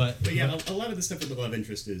 Oh. But yeah, a lot of the stuff with the love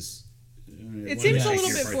interest is. It one of seems the a little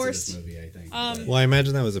sexier bit parts of forced. this movie, I think. Well, I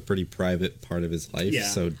imagine that was a pretty private part of his life. Yeah.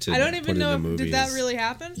 So to I don't put even in know. the movie Did that is- really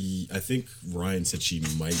happen? I think Ryan said she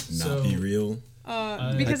might not So- be real.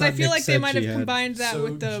 Because I, thought feel Nick like they said might she have had- combined that So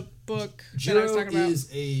with the book that I was Jiro talking about. is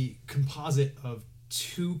a composite of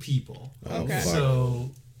two people. Okay. fuck.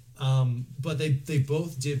 So, but they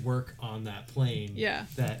both did work on that plane. Yeah.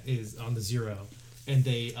 That is on the Zero, and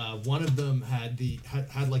they one of them had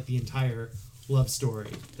had like the entire love story.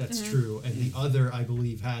 That's Mm-hmm. true, and the other, I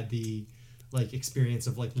believe, had the like experience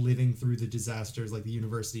of like living through the disasters, like the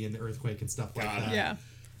university and the earthquake and stuff like Got it. that. Yeah.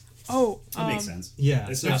 That makes sense. yeah,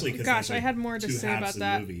 Especially because Gosh, I had more to say about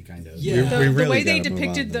that. Movie, kind of. Yeah. The, We the really way they gotta move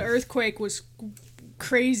depicted on, the though. earthquake was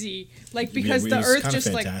crazy. Like because it the was earth kinda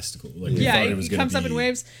just like fantastical. Like, we yeah, thought it, was it gonna comes up in be-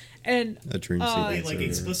 waves, and A dream They sequence. like or-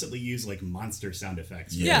 explicitly use like monster sound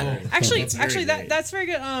effects. yeah, Oh, actually That's very that great. that's very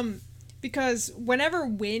good. Because whenever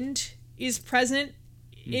wind is present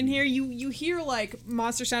in here, you hear like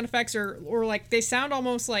monster sound effects or like they sound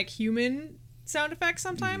almost like human sound effects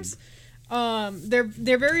sometimes. They're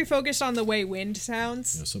very focused on the way wind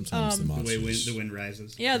sounds. Yeah, sometimes the The way monsters. the wind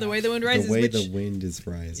rises. Yeah, the way the wind rises. the way which, the wind is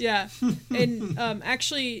rising. yeah, and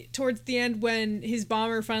actually towards the end when his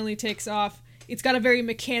bomber finally takes off, it's got a very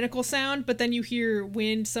mechanical sound, but then you hear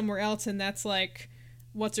wind somewhere else, and that's like,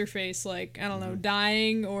 what's her face? Like, I don't know,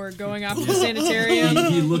 dying or going off to the sanitarium.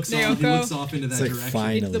 he looks Naoko. off into that like direction.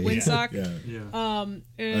 fine. Into the Finally. windsock. Yeah. Yeah.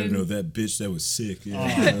 And I don't know, that bitch that was sick. Oh,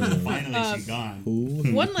 Yeah. finally she's gone.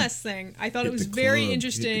 Ooh. one last thing, I thought it was very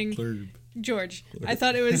interesting. George, I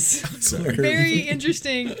thought it was Sorry. very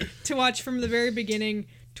interesting to watch from the very beginning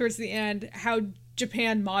towards the end how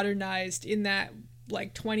Japan modernized in that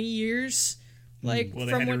like 20 years. Like Well,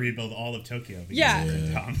 they from had to when, rebuild all of Tokyo. because Yeah. of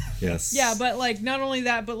the bomb. Yes. yeah, but like not only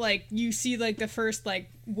that, but like you see like the first like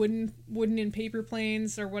wooden and paper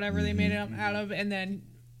planes or whatever they made it out of, and then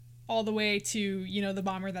all the way to, you know, the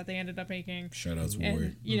bomber that they ended up making. Shout out to War.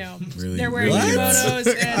 And you know, Really- they're wearing really- kimonos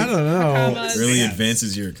and I don't know. hakamas. Really Yeah.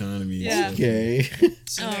 advances your economy. Yeah. Okay.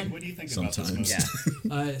 So, Nick, what do you think about this Sometimes.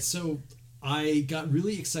 movie? So I got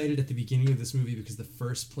really excited at the beginning of this movie because the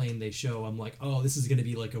first plane they show, I'm like, oh, this is going to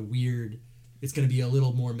be like a weird. It's going to be a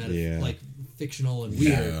little more Yeah. like fictional and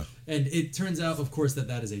weird. Yeah. And it turns out, of course,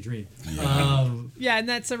 that is a dream. Yeah, and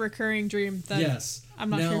that's a recurring dream that Yes.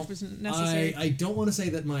 I'm not sure Now, if it was necessary. I don't want to say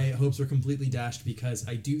that my hopes were completely dashed because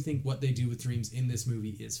I do think what they do with dreams in this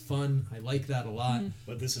movie is fun. I like that a lot.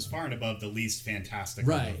 But this is far and above the least fantastic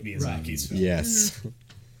Right, of Miyazaki's films. Yes.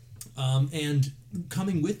 And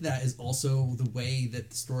coming with that is also the way that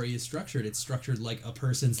the story is structured. It's structured like a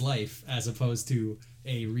person's life as opposed to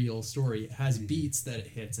a real story. It has beats that it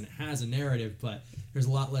hits and it has a narrative, but there's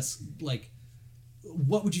a lot less like.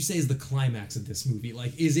 What would you say is the climax of this movie?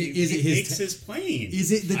 Like, is it He his makes his plane.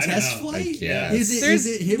 is it the I don't test know. flight? guess. Is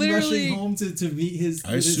it him literally- rushing home to meet his? I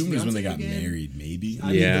with his assume it was when they fiancée got again? married, maybe.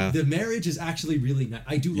 I Yeah. mean, the marriage is actually really nice.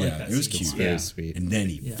 I do like Yeah, that. it was scene a cute. lot. Very Yeah. sweet. And then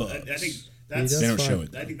he Yeah. fucked. I think He that's does They don't fun. show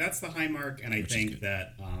it. I think that's the high mark, and I Which is think good.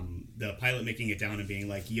 that the pilot making it down and being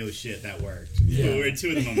like, "Yo, shit, that worked." Yeah. Were two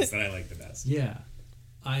of the moments that I like the best. Yeah,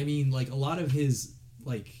 I mean, like a lot of his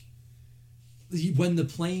like when the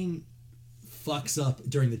plane fucks up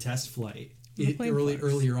during the test flight plane fucks.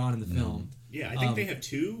 earlier on in the film. Yeah, I think they have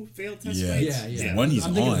two failed test Yeah. flights. Yeah. The one he's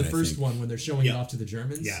I'm thinking on, of the I first think. one when they're showing it Yeah. off to the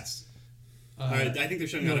Germans. Yes. I think they're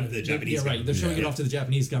showing No, out no, of the they're- Japanese. Yeah, right. They're government. showing it Yeah. off to the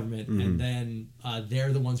Japanese government, and then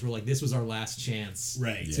they're the ones who are like, "This was our last chance,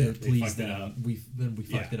 Right. to Yeah. They please fucked it them. up. We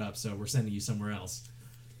fucked Yeah. it up, so we're sending you somewhere else."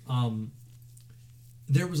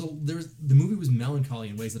 There was the movie was melancholy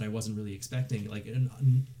in ways that I wasn't really expecting. Like,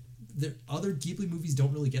 other Ghibli movies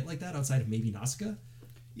don't really get like that outside of maybe Nausicaa,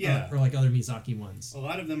 Yeah. or like other Miyazaki ones. A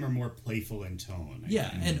lot of them are more playful in tone. I Yeah,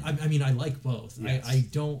 think. and I mean I like both. Yes.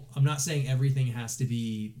 I'm not saying everything has to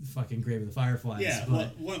be fucking Grave of the Fireflies. Yeah,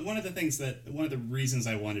 but well, one of the reasons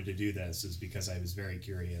I wanted to do this is because I was very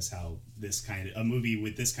curious how a movie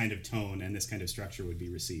with this kind of tone and this kind of structure would be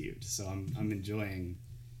received. So I'm enjoying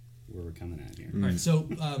where we're coming at here. All right, so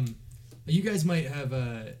you guys might have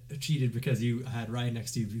cheated because you had Ryan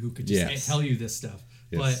next to you who could just Yes. tell you this stuff.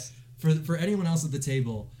 Yes. But for anyone else at the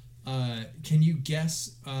table, can you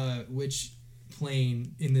guess which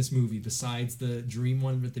plane in this movie, besides the dream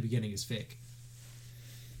one at the beginning, is fake?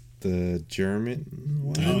 The German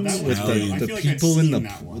one Oh, that with one. I the feel like I've people in seen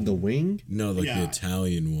that one. the wing. No, like the Yeah.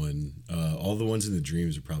 Italian one. All the ones in the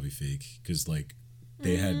dreams are probably fake because like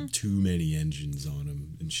they had too many engines on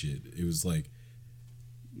them and shit. It was like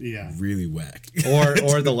Yeah. really whack.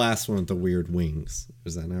 or the last one with the weird wings.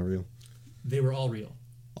 Was that not real? They were all real.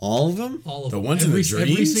 All of them? All of The them. ones in the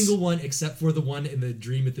Every dreams? single one except for the one in the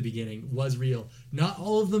dream at the beginning was real. Not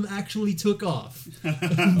all of them actually took off.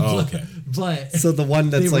 Oh, okay. But So the one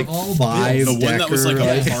They that's were like all five The one that was like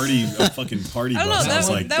decker, a fucking party I don't know. bus. I was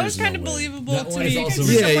That, like, that was there's kind no of way. believable That to one me. is also for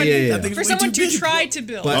real. someone, Yeah. That thing's for way someone too to big. try to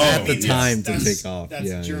build. but Oh, at the I mean, time to That's- take off. That's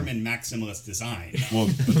yeah, German maximalist design. Well,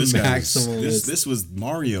 but this guy was, Maximalist. this was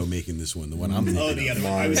Mario making this one, the one I'm thinking Oh, the of. other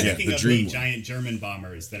one. I was Yeah, thinking the of dream the one. giant German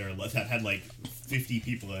bombers that had like 50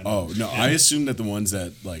 people in. Oh no, Yeah. I assumed that the ones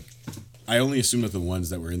that like I only assumed that the ones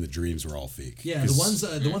that were in the dreams were all fake. Yeah, the ones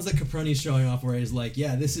that Caproni's showing off, where he's like,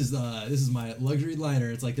 "Yeah, this is my luxury liner."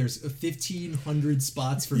 It's like there's 1,500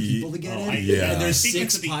 spots for people to get in, yeah. and there's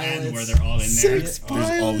Sequence 6 at the pilots. end where they're all in there. Six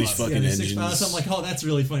There's all these Yeah, fucking there's 6 engines. pilots. I'm like, "Oh, that's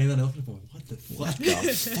really funny." And then I look, what the fuck?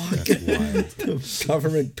 Wild.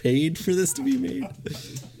 Government paid for this to be made.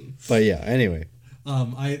 But yeah, anyway.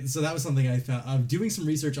 So that was something I found. Doing some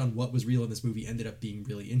research on what was real in this movie ended up being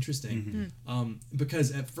really interesting.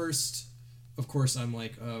 Because at first, of course, I'm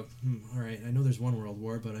like, all right, I know there's one world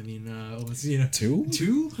war, but I mean, let's, you know,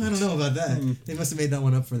 two? I don't know about that. They must have made that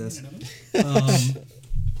one up for this.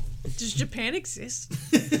 Does Japan exist?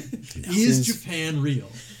 Is Japan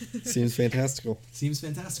real? Seems fantastical. Seems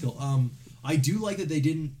fantastical. I do like that they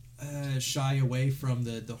didn't shy away from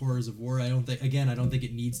the horrors of war. I don't think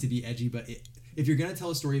it needs to be edgy, but if you're gonna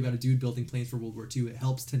tell a story about a dude building planes for World War II, it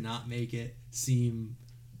helps to not make it seem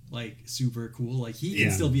like super cool. Like he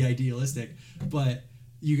can still be idealistic, but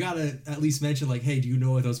you gotta at least mention like, hey, do you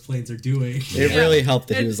know what those planes are doing? It really helped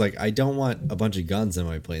that he was like, I don't want a bunch of guns in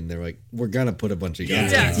my plane. They're like, we're gonna put a bunch of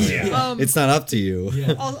guns in it. Yeah. It's not up to you.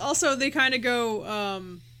 Yeah. Also, they kind of go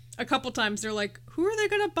a couple times. They're like, "Who are they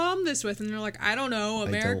gonna bomb this with?" And they're like, "I don't know,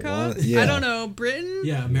 America. I don't know, Britain.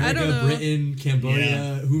 Yeah, I don't America, know. Britain,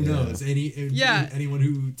 Cambodia. Who knows? Anyone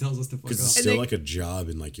who tells us to fuck off. Because it's still like a job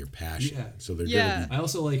and like your passion. Yeah. So they're gonna I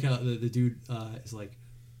also like how the dude is like,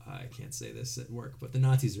 I can't say this at work, but the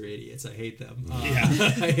Nazis are idiots. I hate them. I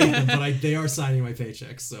hate them, but they are signing my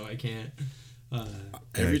paychecks, so I can't.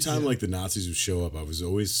 Every time like the Nazis would show up, I was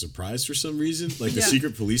always surprised for some reason. Like the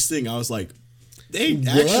secret police thing, I was like, they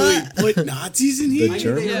actually put Nazis in here. The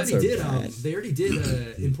Germans They already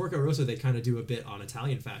did in Porco Rosso. They kind of do a bit on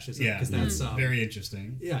Italian fascism. Yeah, because that's very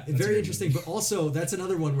interesting. Yeah, very interesting. But also, that's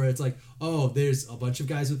another one where it's like, oh, there's a bunch of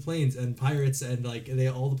guys with planes and pirates, and like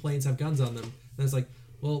all the planes have guns on them. And it's like,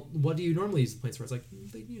 well, what do you normally use the planes for? It's like,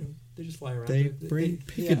 they just fly around. They bring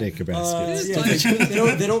picnic baskets.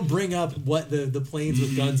 They don't bring up what the planes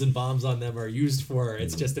with guns and bombs on them are used for.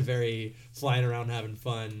 It's just a very flying around having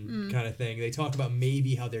fun kind of thing. They talk about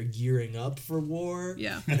maybe how they're gearing up for war.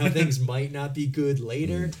 Yeah. And how things might not be good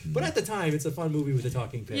later. But at the time, it's a fun movie with a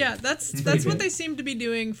talking pig. Yeah, that's what they seem to be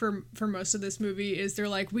doing for most of this movie. Is they're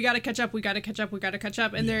like, we got to catch up,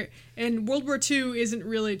 and World War II isn't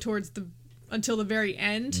really until the very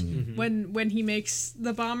end when he makes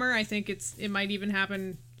the bomber. I think it might even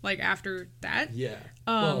happen like after that. Yeah.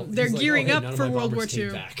 They're gearing up for World War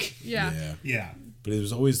II. Yeah. Yeah. But it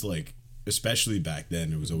was always like, especially back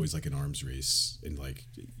then, it was always like an arms race, and like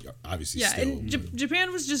obviously still. And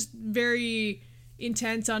Japan was just very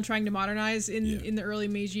intense on trying to modernize in the early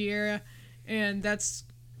Meiji era, and that's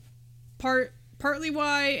partly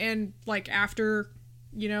why. And like after,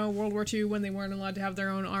 World War II, when they weren't allowed to have their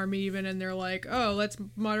own army even, and they're like, oh, let's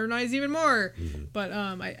modernize even more. But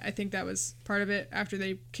I think that was part of it after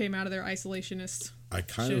they came out of their isolationist I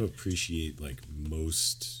kind of appreciate like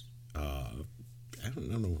most I don't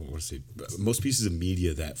know what I want to say, but most pieces of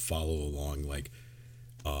media that follow along like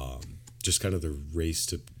just kind of the race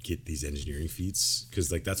to get these engineering feats,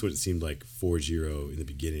 because like that's what it seemed like for Jiro in the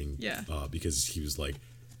beginning. Because he was like,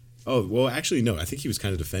 oh, well, actually, no. I think he was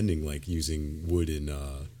kind of defending like using wooden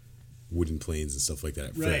planes and stuff like that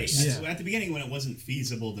at first. So at the beginning, when it wasn't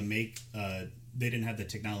feasible to make, they didn't have the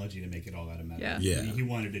technology to make it all out of metal. He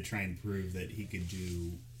wanted to try and prove that he could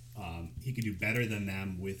do better than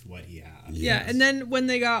them with what he had. And then when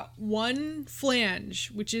they got one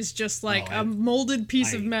flange, which is just like a molded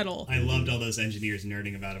piece of metal. I loved all those engineers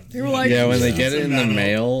nerding about it. They were like, when they get it in the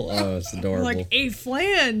mail, it's adorable. Like a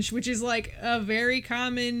flange, which is like a very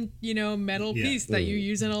common, metal piece that you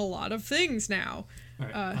use in a lot of things now. All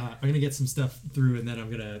right, I'm gonna get some stuff through, and then I'm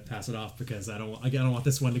gonna pass it off because I don't want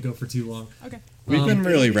this one to go for too long. Okay. We've been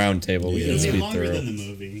really round table. We can It's speed longer through. than the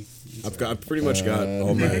movie. I've pretty much got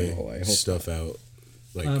all my stuff out.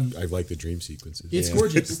 Like I like the dream sequences. It's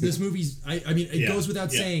gorgeous. This movie's. I mean, it goes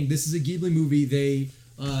without saying. This is a Ghibli movie. They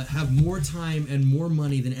have more time and more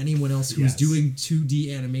money than anyone else who's doing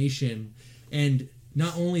 2D animation, and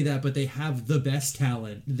not only that, but they have the best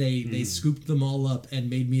talent. They scooped them all up and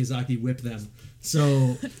made Miyazaki whip them.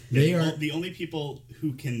 So they are the only people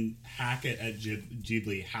who can hack it at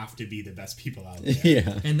Ghibli have to be the best people out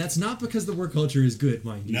there. And that's not because the work culture is good,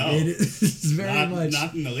 mind you. No, it is very much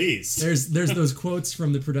not in the least. There's those quotes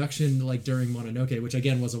from the production, like during Mononoke, which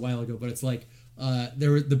again was a while ago, but it's like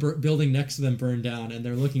the building next to them burned down, and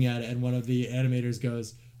they're looking at it, and one of the animators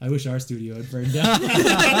goes, "I wish our studio had burned down."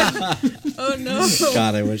 Oh no!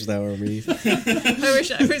 God, I wish that were me. I wish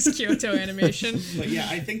I was Kyoto Animation. But yeah,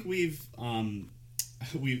 I think we've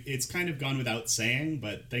it's kind of gone without saying,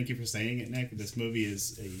 but thank you for saying it, Nick. This movie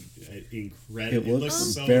is incredible. It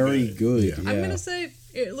looks so very good. Yeah. I'm gonna say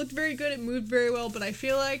it looked very good. It moved very well, but I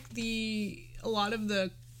feel like a lot of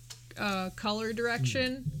the color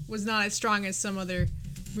direction was not as strong as some other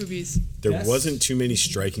movies. There Yes. wasn't too many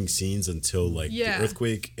striking scenes until like Yeah. the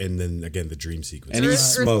earthquake and then again the dream sequence. Any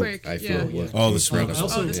smoke, Earthquake, I feel. yeah. was- Oh, the smoke. I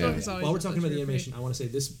also, the smoke is always- while we're talking about the that's really animation, I want to say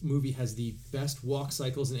this movie has the best walk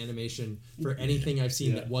cycles in animation for anything I've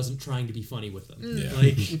seen that wasn't trying to be funny with them. Yeah.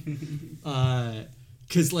 Like,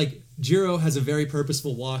 because like Jiro has a very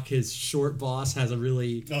purposeful walk. His short boss has a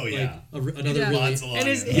really another Yeah. really Lots along And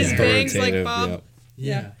his there. bangs like Authoritative, Bob.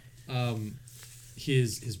 yeah.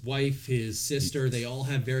 His wife, his sister, they all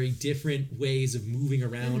have very different ways of moving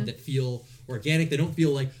around that feel organic. They don't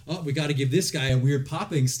feel like, oh, we got to give this guy a weird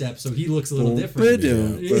popping step so he looks a little different.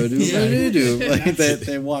 Like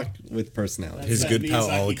they walk with personality. His That good pal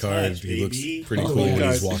Miyazaki Alucard, touch, he looks baby. pretty cool when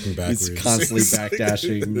he's Alucard. walking backwards. He's constantly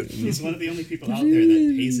backdashing. He's one of the only people out there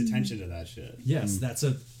that pays attention to that shit. Yes, that's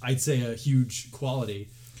I'd say a huge quality.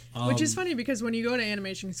 Which is funny because when you go to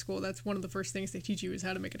animation school, that's one of the first things they teach you is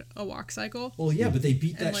how to make a walk cycle. Well, yeah, but they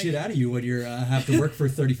beat that And, like- shit out of you when you have to work for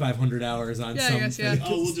 3,500 hours on Yeah, I something. guess, yeah.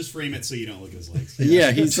 Oh, we'll just frame it so you don't look at his legs.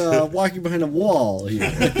 Yeah, he's walking behind a wall here.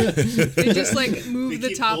 They just like They move the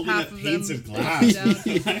keep top holding half up of panes them of glass.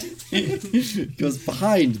 down. Goes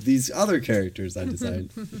behind these other characters I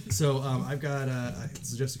designed. So I've got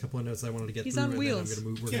just a couple of notes I wanted to get He's through. on and wheels.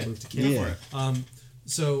 Then we're Yeah. gonna move to Kim. Yeah.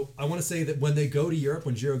 So I want to say that when they go to Europe,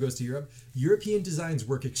 when Jiro goes to Europe, European designs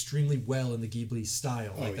work extremely well in the Ghibli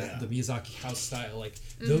style, like yeah. the Miyazaki house style. Like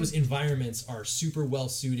those environments are super well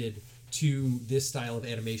suited to this style of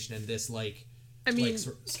animation and this like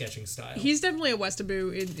sort of sketching style. He's definitely a Westaboo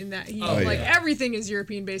in that he Oh, like yeah. everything is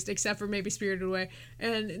European based except for maybe Spirited Away.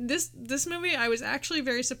 And this movie, I was actually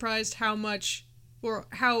very surprised how much or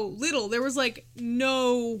how little there was like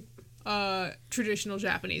no traditional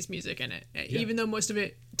Japanese music in it, even though most of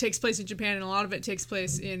it takes place in Japan and a lot of it takes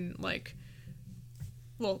place in like,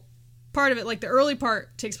 well, part of it, like the early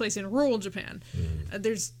part takes place in rural Japan.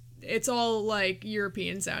 It's all like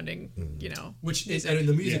European sounding, you know. Which is, and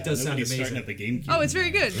the music does sound nobody's amazing. starting at the GameCube. Oh, it's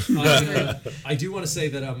very good. I do want to say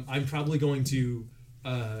that I'm probably going to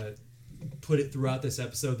put it throughout this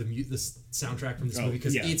episode, the soundtrack from this movie,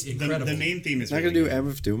 because it's incredible. The main theme is Not really gonna do good. M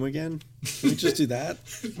of Doom again? Can we just do that?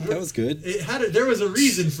 That was good. There was a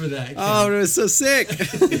reason for that. Oh, it was so sick. Do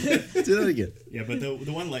that again. Yeah, but the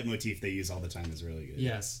one leitmotif they use all the time is really good.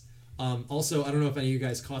 Yes. Also, I don't know if any of you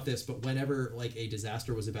guys caught this, but whenever like a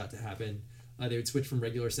disaster was about to happen, they would switch from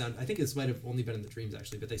regular sound. I think this might have only been in the dreams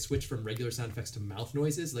actually, but they switched from regular sound effects to mouth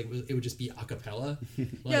noises. Like it would just be a cappella.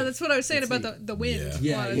 Yeah, that's what I was saying about the wind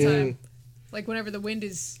Yeah. a lot of Yeah, the yeah. time. Like whenever the wind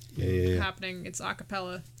is happening, it's a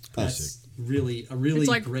cappella. That's really a really It's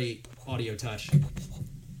like- great audio touch.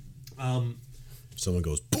 Someone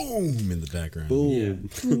goes boom in the background. Boom.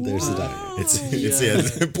 There's the diner. It's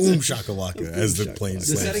Yeah. boom shakalaka as the plane The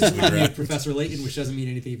slams settings to the remind me of ground. Professor Layton, which doesn't mean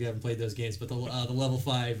anything if you haven't played those games, but the level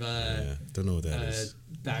 5 Yeah, don't know what that is.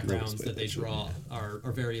 backgrounds that they draw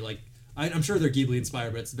are very like I'm sure they're Ghibli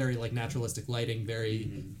inspired, but it's very like naturalistic lighting,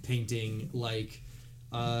 very painting like.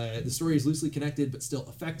 The story is loosely connected but still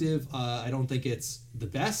effective. I don't think it's the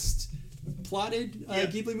best plotted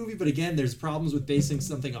Ghibli movie, but again, there's problems with basing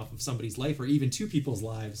something off of somebody's life or even two people's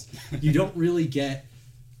lives. You don't really get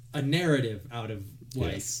a narrative out of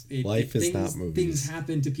life. Yes. Life is not movies. Things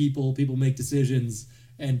happen to people make decisions,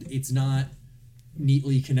 and it's not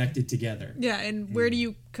neatly connected together. Yeah, and where do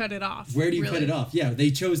you cut it off? Where do you really? cut it off? Yeah,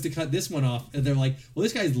 they chose to cut this one off, and they're like, well,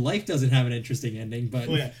 this guy's life doesn't have an interesting ending, but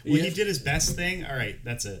Oh, yeah. Well, he did his best thing. All right,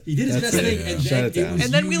 that's it. he did his That's best it, thing, yeah. and Shut then it down. was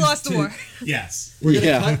And then we used lost the to- war. Yes. We're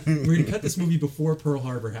Yeah. gonna cut this movie before Pearl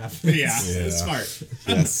Harbor happens. Yeah, Yeah. it's smart.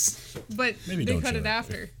 Yes. But Maybe they don't cut show it that.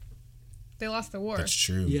 after. They lost the war. That's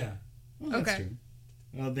true. Yeah. Well, that's Okay. true.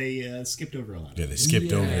 Well, they skipped over a lot. Yeah, they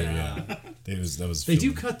skipped over. Yeah. Yeah, that was. They do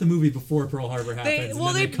filmed. cut the movie before Pearl Harbor happens, well,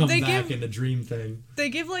 and then they come they back give- in the dream thing. They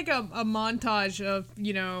give like a montage of,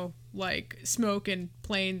 you know, like smoke and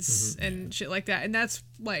planes and shit like that. And that's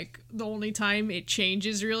like the only time it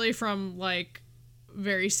changes really from like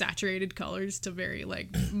very saturated colors to very like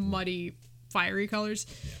muddy, fiery colors.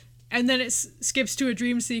 And then it skips to a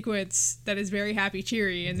dream sequence that is very happy,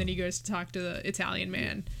 cheery. And then he goes to talk to the Italian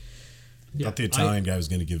man. Yeah. Thought the Italian guy was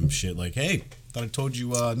gonna give him shit like, "Hey, thought I told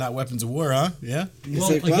you not weapons of war, huh? Yeah." Well,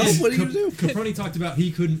 like, well, again, what are you gonna do? Caproni talked about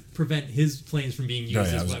he couldn't prevent his planes from being used Oh, yeah,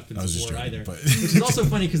 as I was weapons just of war joking, either. but- Which is also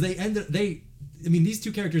funny because these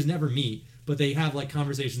two characters never meet, but they have like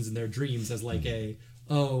conversations in their dreams as like a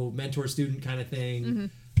mentor student kind of thing.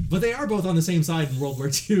 But they are both on the same side in World War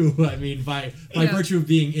II. I mean, by Yeah. virtue of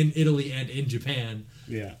being in Italy and in Japan,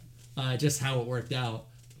 Yeah. just how it worked out.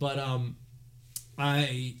 But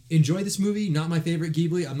I enjoy this movie. Not my favorite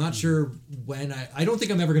Ghibli. I'm not sure when I don't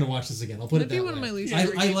think I'm ever going to watch this again. I'll put Might it be that one way. of my least I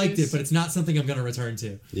favorite liked Ghiblis. it, but it's not something I'm going to return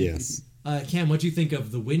to. Yes. Cam, what do you think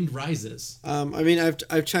of The Wind Rises? I mean,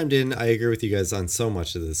 I've chimed in. I agree with you guys on so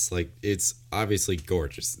much of this. Like, it's obviously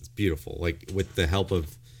gorgeous. It's beautiful. Like, with the help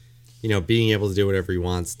of, being able to do whatever he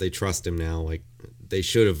wants. They trust him now. Like, they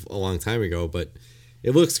should have a long time ago. But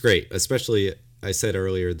it looks great. Especially, I said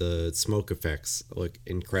earlier, the smoke effects look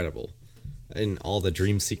incredible, and all the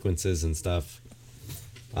dream sequences and stuff.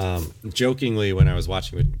 Jokingly, when I was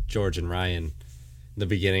watching with George and Ryan, the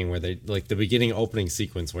beginning where they the beginning opening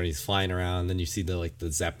sequence when he's flying around, then you see the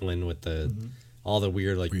Zeppelin with the all the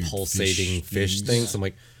weird Weird pulsating fish fish things. things. I'm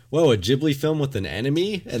like, whoa, a Ghibli film with an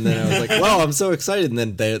enemy? And then I was like, wow, I'm so excited. And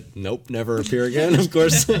then they never appear again. Of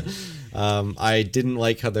course, I didn't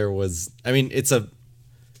like how there was. I mean,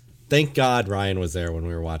 thank God Ryan was there when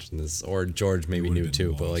we were watching this, or George maybe would've knew been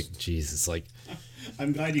too. But lost. Jesus,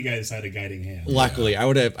 I'm glad you guys had a guiding hand. luckily, I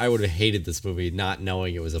would have hated this movie not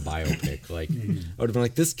knowing it was a biopic. Like, I would have been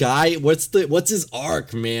like, this guy, what's his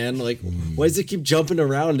arc, man? Like, why does it keep jumping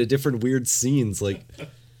around to different weird scenes? Like,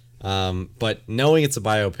 but knowing it's a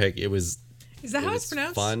biopic, it was Is that how was it's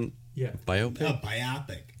pronounced? fun. Yeah. Biopic. A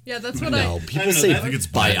biopic. Yeah, that's what No, I. people I don't know, say I think it's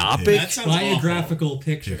biopic. That sounds Biographical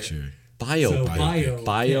picture. Picture. Bio. So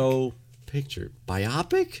Bio picture.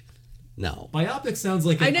 Biopic? No. Biopic sounds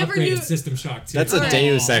like I an never upgraded knew- System Shock too. That's a Alright.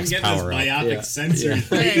 Deus I'm Ex getting this power up. biopic Yeah. sensor.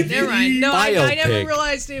 Okay, never mind. No, I never Biopic.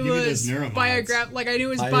 realized it Maybe was there's neuromods. biograph. I knew it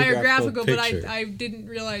was Biographical biographical, but picture. I didn't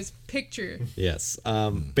realize picture. Yes.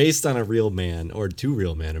 Based on a real man, or two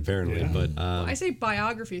real men, apparently. Yeah. But I say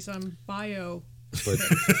biography, so I'm bio.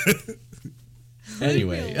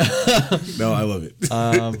 anyway. No, I love it.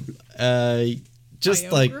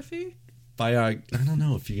 Just like Biography? I don't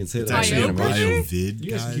know if you can say It's that. actually a Biography? bio-vid, You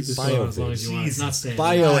guys can keep this guys. going as long as you want. It's not Jesus. staying.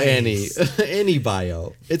 Bio Nice. any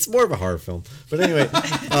bio. It's more of a horror film, but anyway.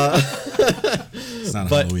 It's not a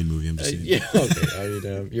but- Halloween movie. I'm just saying. Yeah, okay. I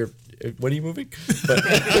mean, when are you moving?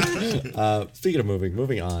 But speaking of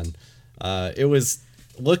moving on. It was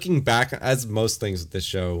looking back, as most things with this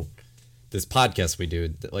show, this podcast we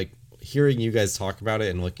do, like hearing you guys talk about it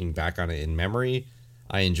and looking back on it in memory,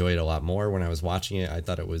 I enjoyed it a lot more. When I was watching it, I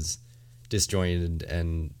thought it was disjointed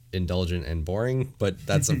and indulgent and boring, but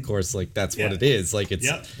that's of course that's Yeah. what it is. Like it's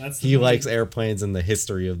Yep, that's the he movie. likes airplanes and the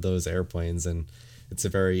history of those airplanes, and it's a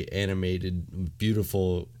very animated,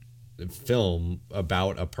 beautiful film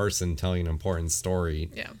about a person telling an important story.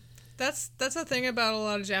 Yeah, that's the thing about a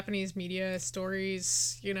lot of Japanese media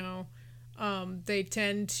stories. They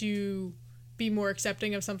tend to be more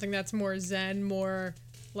accepting of something that's more zen, more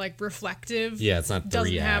like reflective. Yeah, it's not doesn't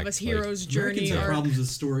three have acts, a hero's Americans journey have arc. problems with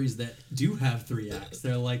stories that do have 3 acts.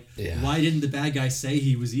 They're like, Yeah. why didn't the bad guy say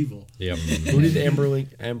he was evil? Yep. Who did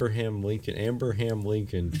Abraham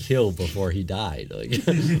Lincoln kill before he died? Like,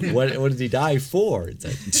 what did he die for? It's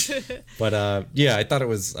like, but yeah, I thought it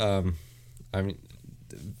was. I mean,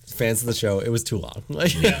 fans of the show, it was too long.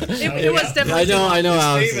 Like, It was definitely. I know. It's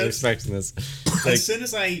Alex is famous. expecting this. As soon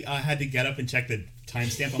as I had to get up and check the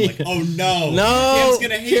timestamp, I'm like, oh no, No, Cam's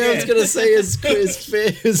gonna hate Cam's it. gonna say his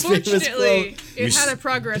famous Fortunately, quote. it had a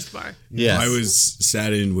progress bar. Yes. I was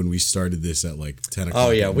saddened when we started this at like 10 o'clock.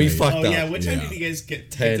 Oh yeah, at we night. fucked Oh up. yeah, what time Yeah. did you guys get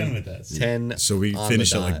 10 done with this? 10. So we on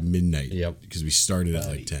finished the at like dot. midnight. Yep. Because we started at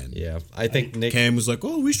like 10. Yeah, I think Nick. Cam was like,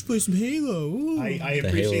 "Oh, we should play some Halo." Ooh. I Halo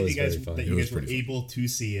appreciate is you guys very fun. that It you was guys were pretty able to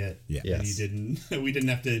see it. Yeah. And Yes. you didn't. We didn't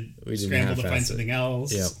have to We didn't scramble to find half-ass it. something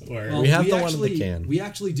else. Yep. Or Well, We have the one in the actually- can. We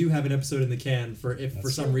actually do have an episode in the can for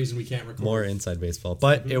some reason we can't record. More inside baseball,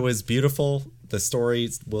 but it was beautiful. The story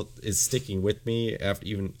is sticking with me after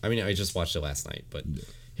even. I mean, I just watched it last night, but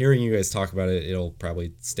hearing you guys talk about it, it'll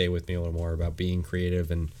probably stay with me a little more about being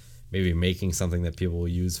creative and maybe making something that people will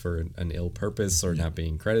use for an ill purpose or not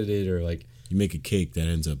being credited or like. You make a cake that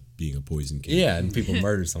ends up being a poison cake. Yeah, and people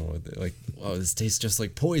murder someone with it. Like, oh, this tastes just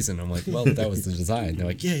like poison. I'm like, well, that was the design. They're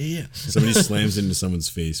like, yeah. Somebody slams it into someone's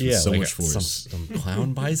face with so like much force. Some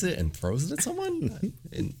clown buys it and throws it at someone.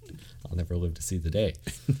 And I'll never live to see the day.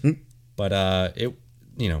 But it,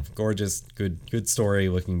 gorgeous, good story.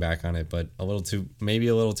 Looking back on it, but maybe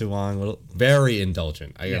a little too long. Very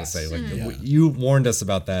indulgent. I gotta Yes. say, like you warned us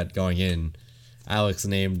about that going in. Alex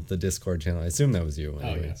named the Discord channel. I assume that was you. Oh,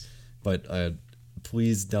 Anyway. yes. But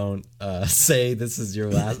please don't say this is your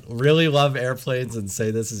last. Really love airplanes and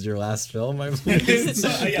say this is your last film. I believe. So,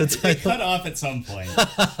 yeah, they cut off at some point. A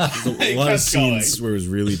lot of kept going. scenes where it was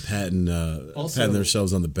really patting Also-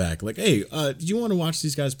 themselves on the back. Like, hey, do you want to watch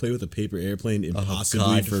these guys play with a paper airplane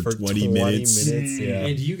impossibly God, for 20 minutes? Yeah.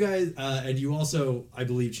 And you guys, and you also, I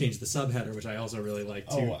believe, changed the subheader, which I also really like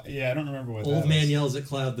too. Oh, yeah, I don't remember what Old that man was. yells at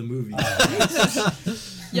cloud the movie.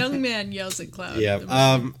 Young man yells at cloud.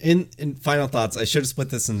 Yeah. In final thoughts, I should have split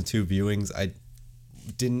this into 2 viewings. I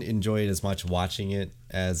didn't enjoy it as much watching it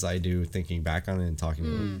as I do thinking back on it and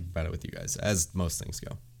talking about it with you guys, as most things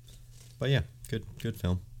go. But yeah, good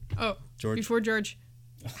film. Oh, George? Before George,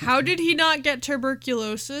 how did he not get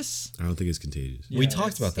tuberculosis? I don't think it's contagious. We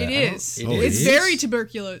talked about that. It I don't- is. it it's is? very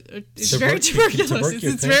tuberculous. It's very tuberculosis.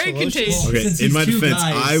 It's very contagious. Okay, Since in he's my 2 defense,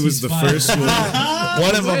 guys, I was he's the fine. first one.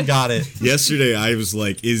 One of them got it. Yesterday, I was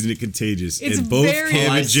like, isn't it contagious? It's and both very-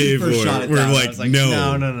 Cam Oh, I and super shot Javor it were down. I like, was like,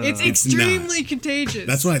 no. No. It's It's extremely contagious.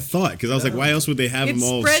 That's what I thought, because I was like, why else would they have it them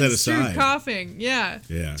all spreads set through aside? coughing. Yeah.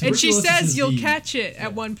 Yeah. And she Tuberculosis says is you'll the- catch it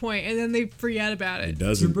at one point, and then they forget about It it.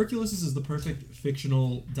 doesn't. Tuberculosis is the perfect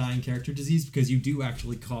fictional dying character disease because you do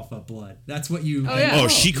actually cough up blood. That's what you. Oh, yeah. Oh,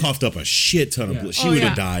 she coughed up a shit ton of Yeah. blood. She Oh, would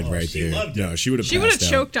have yeah. died right she there. loved it. No, she would have She would have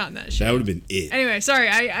passed out. choked on that shit. That would have been it. Anyway, sorry,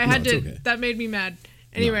 I had it's to. okay. That made me mad.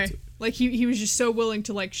 Anyway, it's okay. like he was just so willing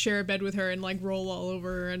to like share a bed with her and like roll all over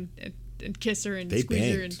her and kiss her and They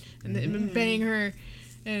squeeze her banged. and bang her,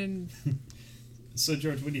 and So,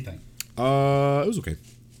 George, what do you think? It was okay.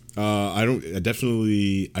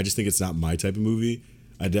 I just think it's not my type of movie.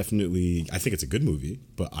 I think it's a good movie,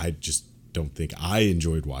 but I just don't think I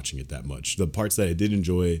enjoyed watching it that much. The parts that I did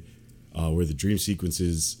enjoy were the dream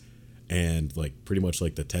sequences and like pretty much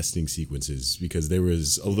like the testing sequences, because there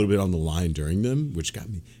was a little bit on the line during them, which got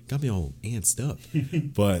me all antsed up.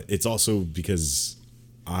 But it's also because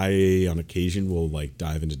I on occasion will like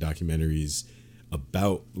dive into documentaries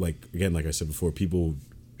about, like, again, like I said before, people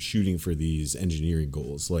shooting for these engineering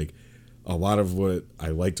goals. Like a lot of what I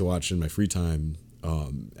like to watch in my free time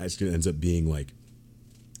actually ends up being like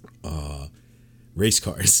race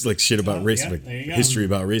cars, like shit about race, yeah, like there you go. history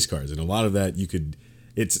about race cars, and a lot of that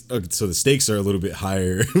so the stakes are a little bit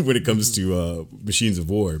higher when it comes to machines of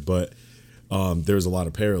war, but there's a lot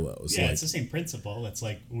of parallels. Yeah, like, it's the same principle. It's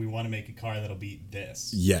like we want to make a car that'll beat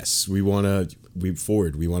this. yes,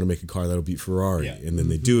 Ford, we want to make a car that'll beat Ferrari, Yeah. and then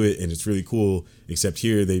they do it, and it's really cool. Except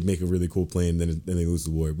here, they make a really cool plane, then they lose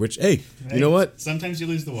the war. Which, hey, you know what? Sometimes you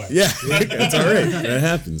lose the war. Yeah, that's all right. That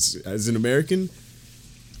happens. As an American,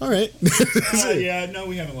 all right. Yeah, no,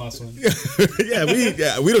 we haven't lost one.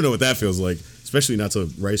 we don't know what that feels like, especially not to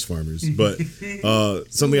rice farmers. But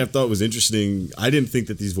something I thought was interesting. I didn't think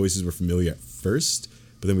that these voices were familiar at first,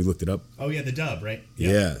 but then we looked it up. Oh, yeah, the dub, right?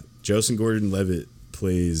 Yeah, Joseph Gordon-Levitt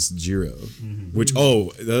plays Jiro, which the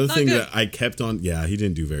other thing good. that I kept on, he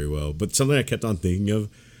didn't do very well, but something I kept on thinking of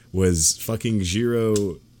was fucking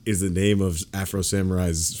Jiro is the name of Afro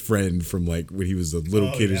Samurai's friend from like when he was a little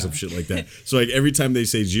kid or yeah. some shit like that. So like every time they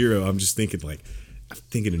say Jiro, I'm just thinking like, I'm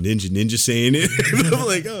thinking of Ninja saying it. I'm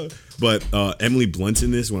like, oh. But Emily Blunt in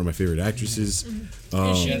this, one of my favorite actresses.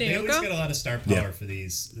 is she Yeah, they always Naoko? get a lot of star power Yeah. for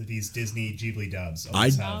these Disney Ghibli dubs. I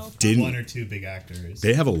Always have didn't- one or two big actors.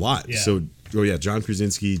 They have a lot. Yeah. So, John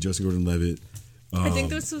Krasinski, Joseph Gordon-Levitt. I think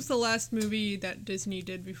this was the last movie that Disney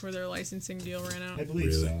did before their licensing deal ran out. I believe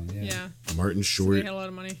Really? so. Yeah. Yeah, Martin so Short, they had a lot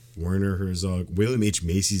of money. Werner Herzog, William H.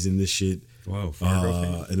 Macy's in this shit. Whoa.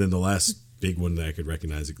 And then the last big one that I could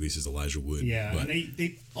recognize at least is Elijah Wood. Yeah, But, and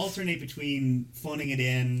they alternate between phoning it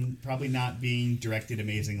in, probably not being directed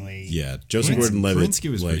amazingly. yeah, Joseph Krasinski Gordon-Levitt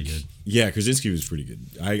was like, pretty good. Yeah, Krasinski was pretty good.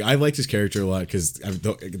 I liked his character a lot because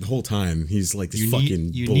the whole time he's like this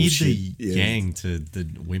fucking you bullshit. need the gang to the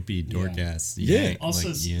wimpy dork ass. Yeah. Yang, Also,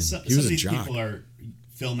 like Ian. some He was of a these jock. people are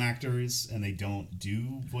film actors and they don't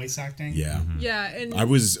do voice acting. Yeah. Yeah, and I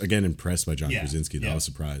was again impressed by John Yeah, Krasinski. Though. yeah. I was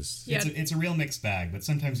surprised. yeah, It's a real mixed bag, but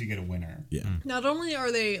sometimes you get a winner. Yeah. not only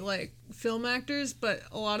are they like film actors, but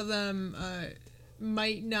a lot of them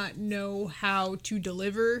might not know how to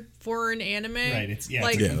deliver for an anime. Right. It's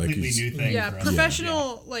like it's a Yeah, like completely he's- new thing. yeah, for us.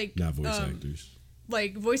 professional like Not voice actors.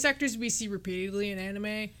 like voice actors we see repeatedly in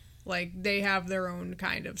anime. Like they have their own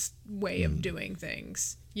kind of way of doing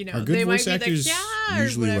things. You know, Are good they might voice be like actors yeah or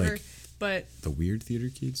usually, whatever, like, but The weird theater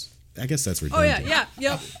kids. I guess that's oh redundant. yeah,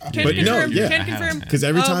 yep. Can But no, confirm. yeah. Can confirm. Because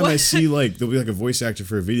every time I what- see like there'll be like a voice actor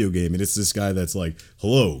for a video game, and it's this guy that's like,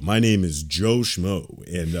 "Hello, my name is Joe Schmo,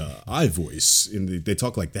 and I voice," and they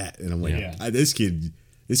talk like that, and I'm like, Yeah. This kid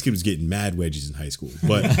was getting mad wedgies in high school,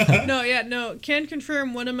 but No, can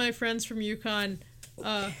confirm. One of my friends from UConn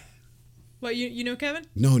What, you know Kevin?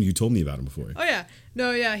 No, you told me about him before. Oh yeah,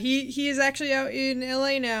 no, yeah. He is actually out in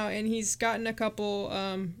LA now, and he's gotten a couple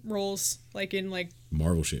roles like in like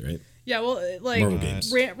Marvel shit, right? yeah, well like Marvel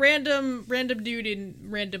games. random dude in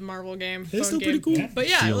random Marvel game. That's phone still pretty game. cool. But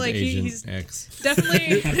yeah, Shield like Agent he's X.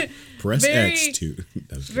 definitely Press very- X too.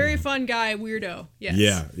 That was very cool. fun guy, weirdo. Yes.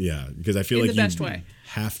 Yeah, because I feel In like the you best way.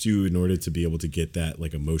 have to in order to be able to get that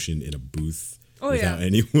like emotion in a booth Oh, without yeah.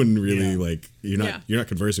 anyone really Yeah. like you're not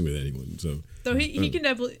conversing with anyone. So Though he can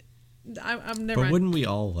definitely. I'm never. But mind. wouldn't we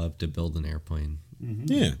all love to build an airplane?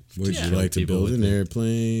 yeah, would Yeah. you like to People build with an it.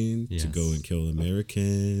 airplane to Yes. go and kill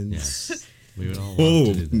Americans? Yes. We would all love Oh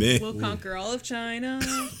to do that. man! We'll conquer all of China.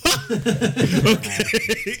 All right.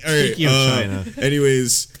 Speaking of China.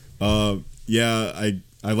 Anyways, yeah,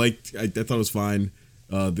 I liked. I thought it was fine.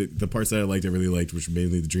 The parts that I liked, I really liked, which were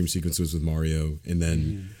mainly the dream sequences with Mario, and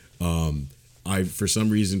then I for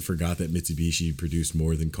some reason forgot that Mitsubishi produced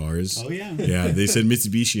more than cars. Oh, yeah. Yeah, they said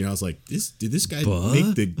Mitsubishi, and I was like, did this guy But?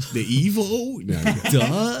 make the Evo? No,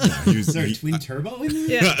 Duh. he was, Is there a he- twin turbo in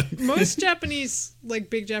there? Yeah, most Japanese,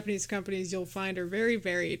 like big Japanese companies you'll find are very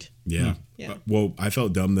varied. Yeah. Yeah. Well, I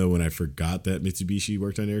felt dumb though when I forgot that Mitsubishi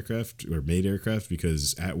worked on aircraft or made aircraft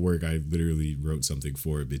because at work I literally wrote something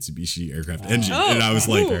for a Mitsubishi aircraft engine, Oh, and I was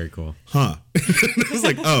like, cool. Very cool. huh? I was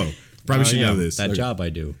like, oh, probably should know this. That Okay. job I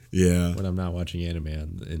do Yeah. when I'm not watching anime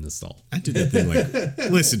in the stall. I did that thing like,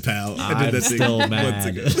 listen, pal. I did I'm that thing still months mad.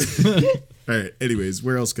 ago. All right. Anyways,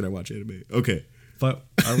 where else can I watch anime? Okay. But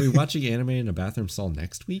are we watching anime in a bathroom stall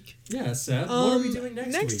next week? Yeah, Seth. what are we doing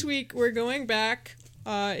next week? Week we're going back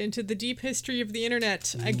into the deep history of the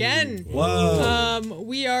internet again. Whoa.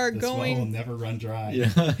 We are This well will going. never run dry.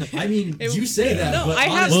 I mean, It- you say that. No, but I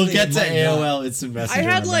had- honestly, We'll get it to might not. AOL Instant Messenger. I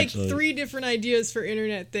had like eventually. 3 different ideas for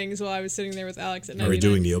internet things while I was sitting there with Alex at 99. Are we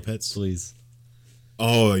doing Neopets? Please.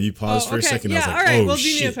 Oh, you paused for a second. Yeah, I was like, all right, oh, we'll do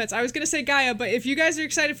shit. Neopets. I was gonna say Gaia, but if you guys are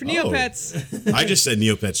excited for Neopets, I just said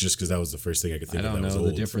Neopets just because that was the first thing I could I think of. don't That was know the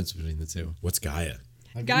old. difference between the two. What's Gaia?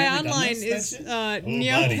 Have you Gaia never done Online that is shit?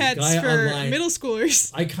 Neopets Gaia for Online. middle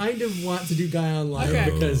schoolers. I kind of want to do Guy Online Okay.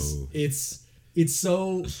 because it's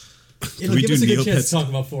so. It'll we give do us a good chance Neopets? to talk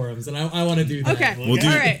about forums, and I want to do that. Okay, We'll do.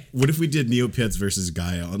 all right. What if we did Neopets versus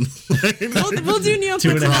Gaia Online? We'll do Neopets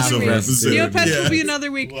 2.5 another week. episode. Neopets Yeah. will be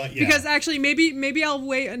another week Well, yeah. because actually maybe I'll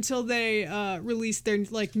wait until they release their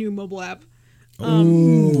like new mobile app.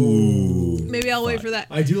 Ooh. Maybe I'll wait for that.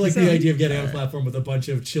 I do like So- the idea of getting on a platform with a bunch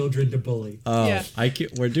of children to bully. Oh, Yeah.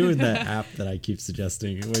 we're doing that app that I keep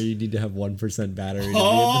suggesting where you need to have 1% battery to be in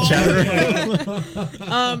the chat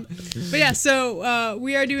room. But yeah, so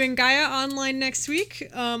we are doing Gaia Online next week.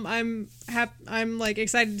 I'm like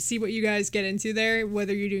excited to see what you guys get into there,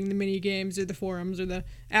 whether you're doing the mini games or the forums or the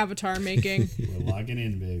avatar making. We're logging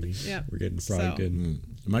in, baby. Yeah. We're getting frogged So- in.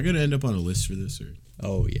 Am I going to end up on a list for this or?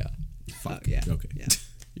 Oh, yeah. Fuck. yeah. Okay. Yeah.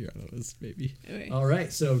 You're on the list, baby. Anyway. All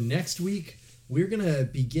right, so next week we're gonna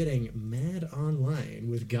be getting Mad Online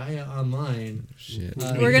with Gaia Online. Shit.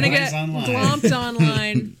 We're gonna Guys get Online. glomped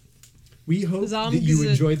online. We hope that Zombies you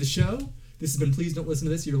are- enjoyed the show. This has been Please Don't Listen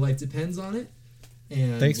to This. Your life depends on it.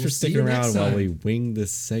 And Thanks we'll for see sticking you next around while time. we winged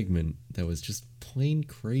this segment that was just plain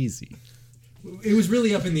crazy. It was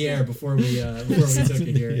really up in the air before we took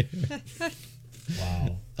it here.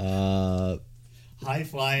 Wow. High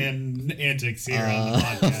flying antics here on the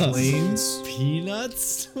podcast. Planes.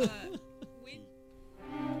 Peanuts?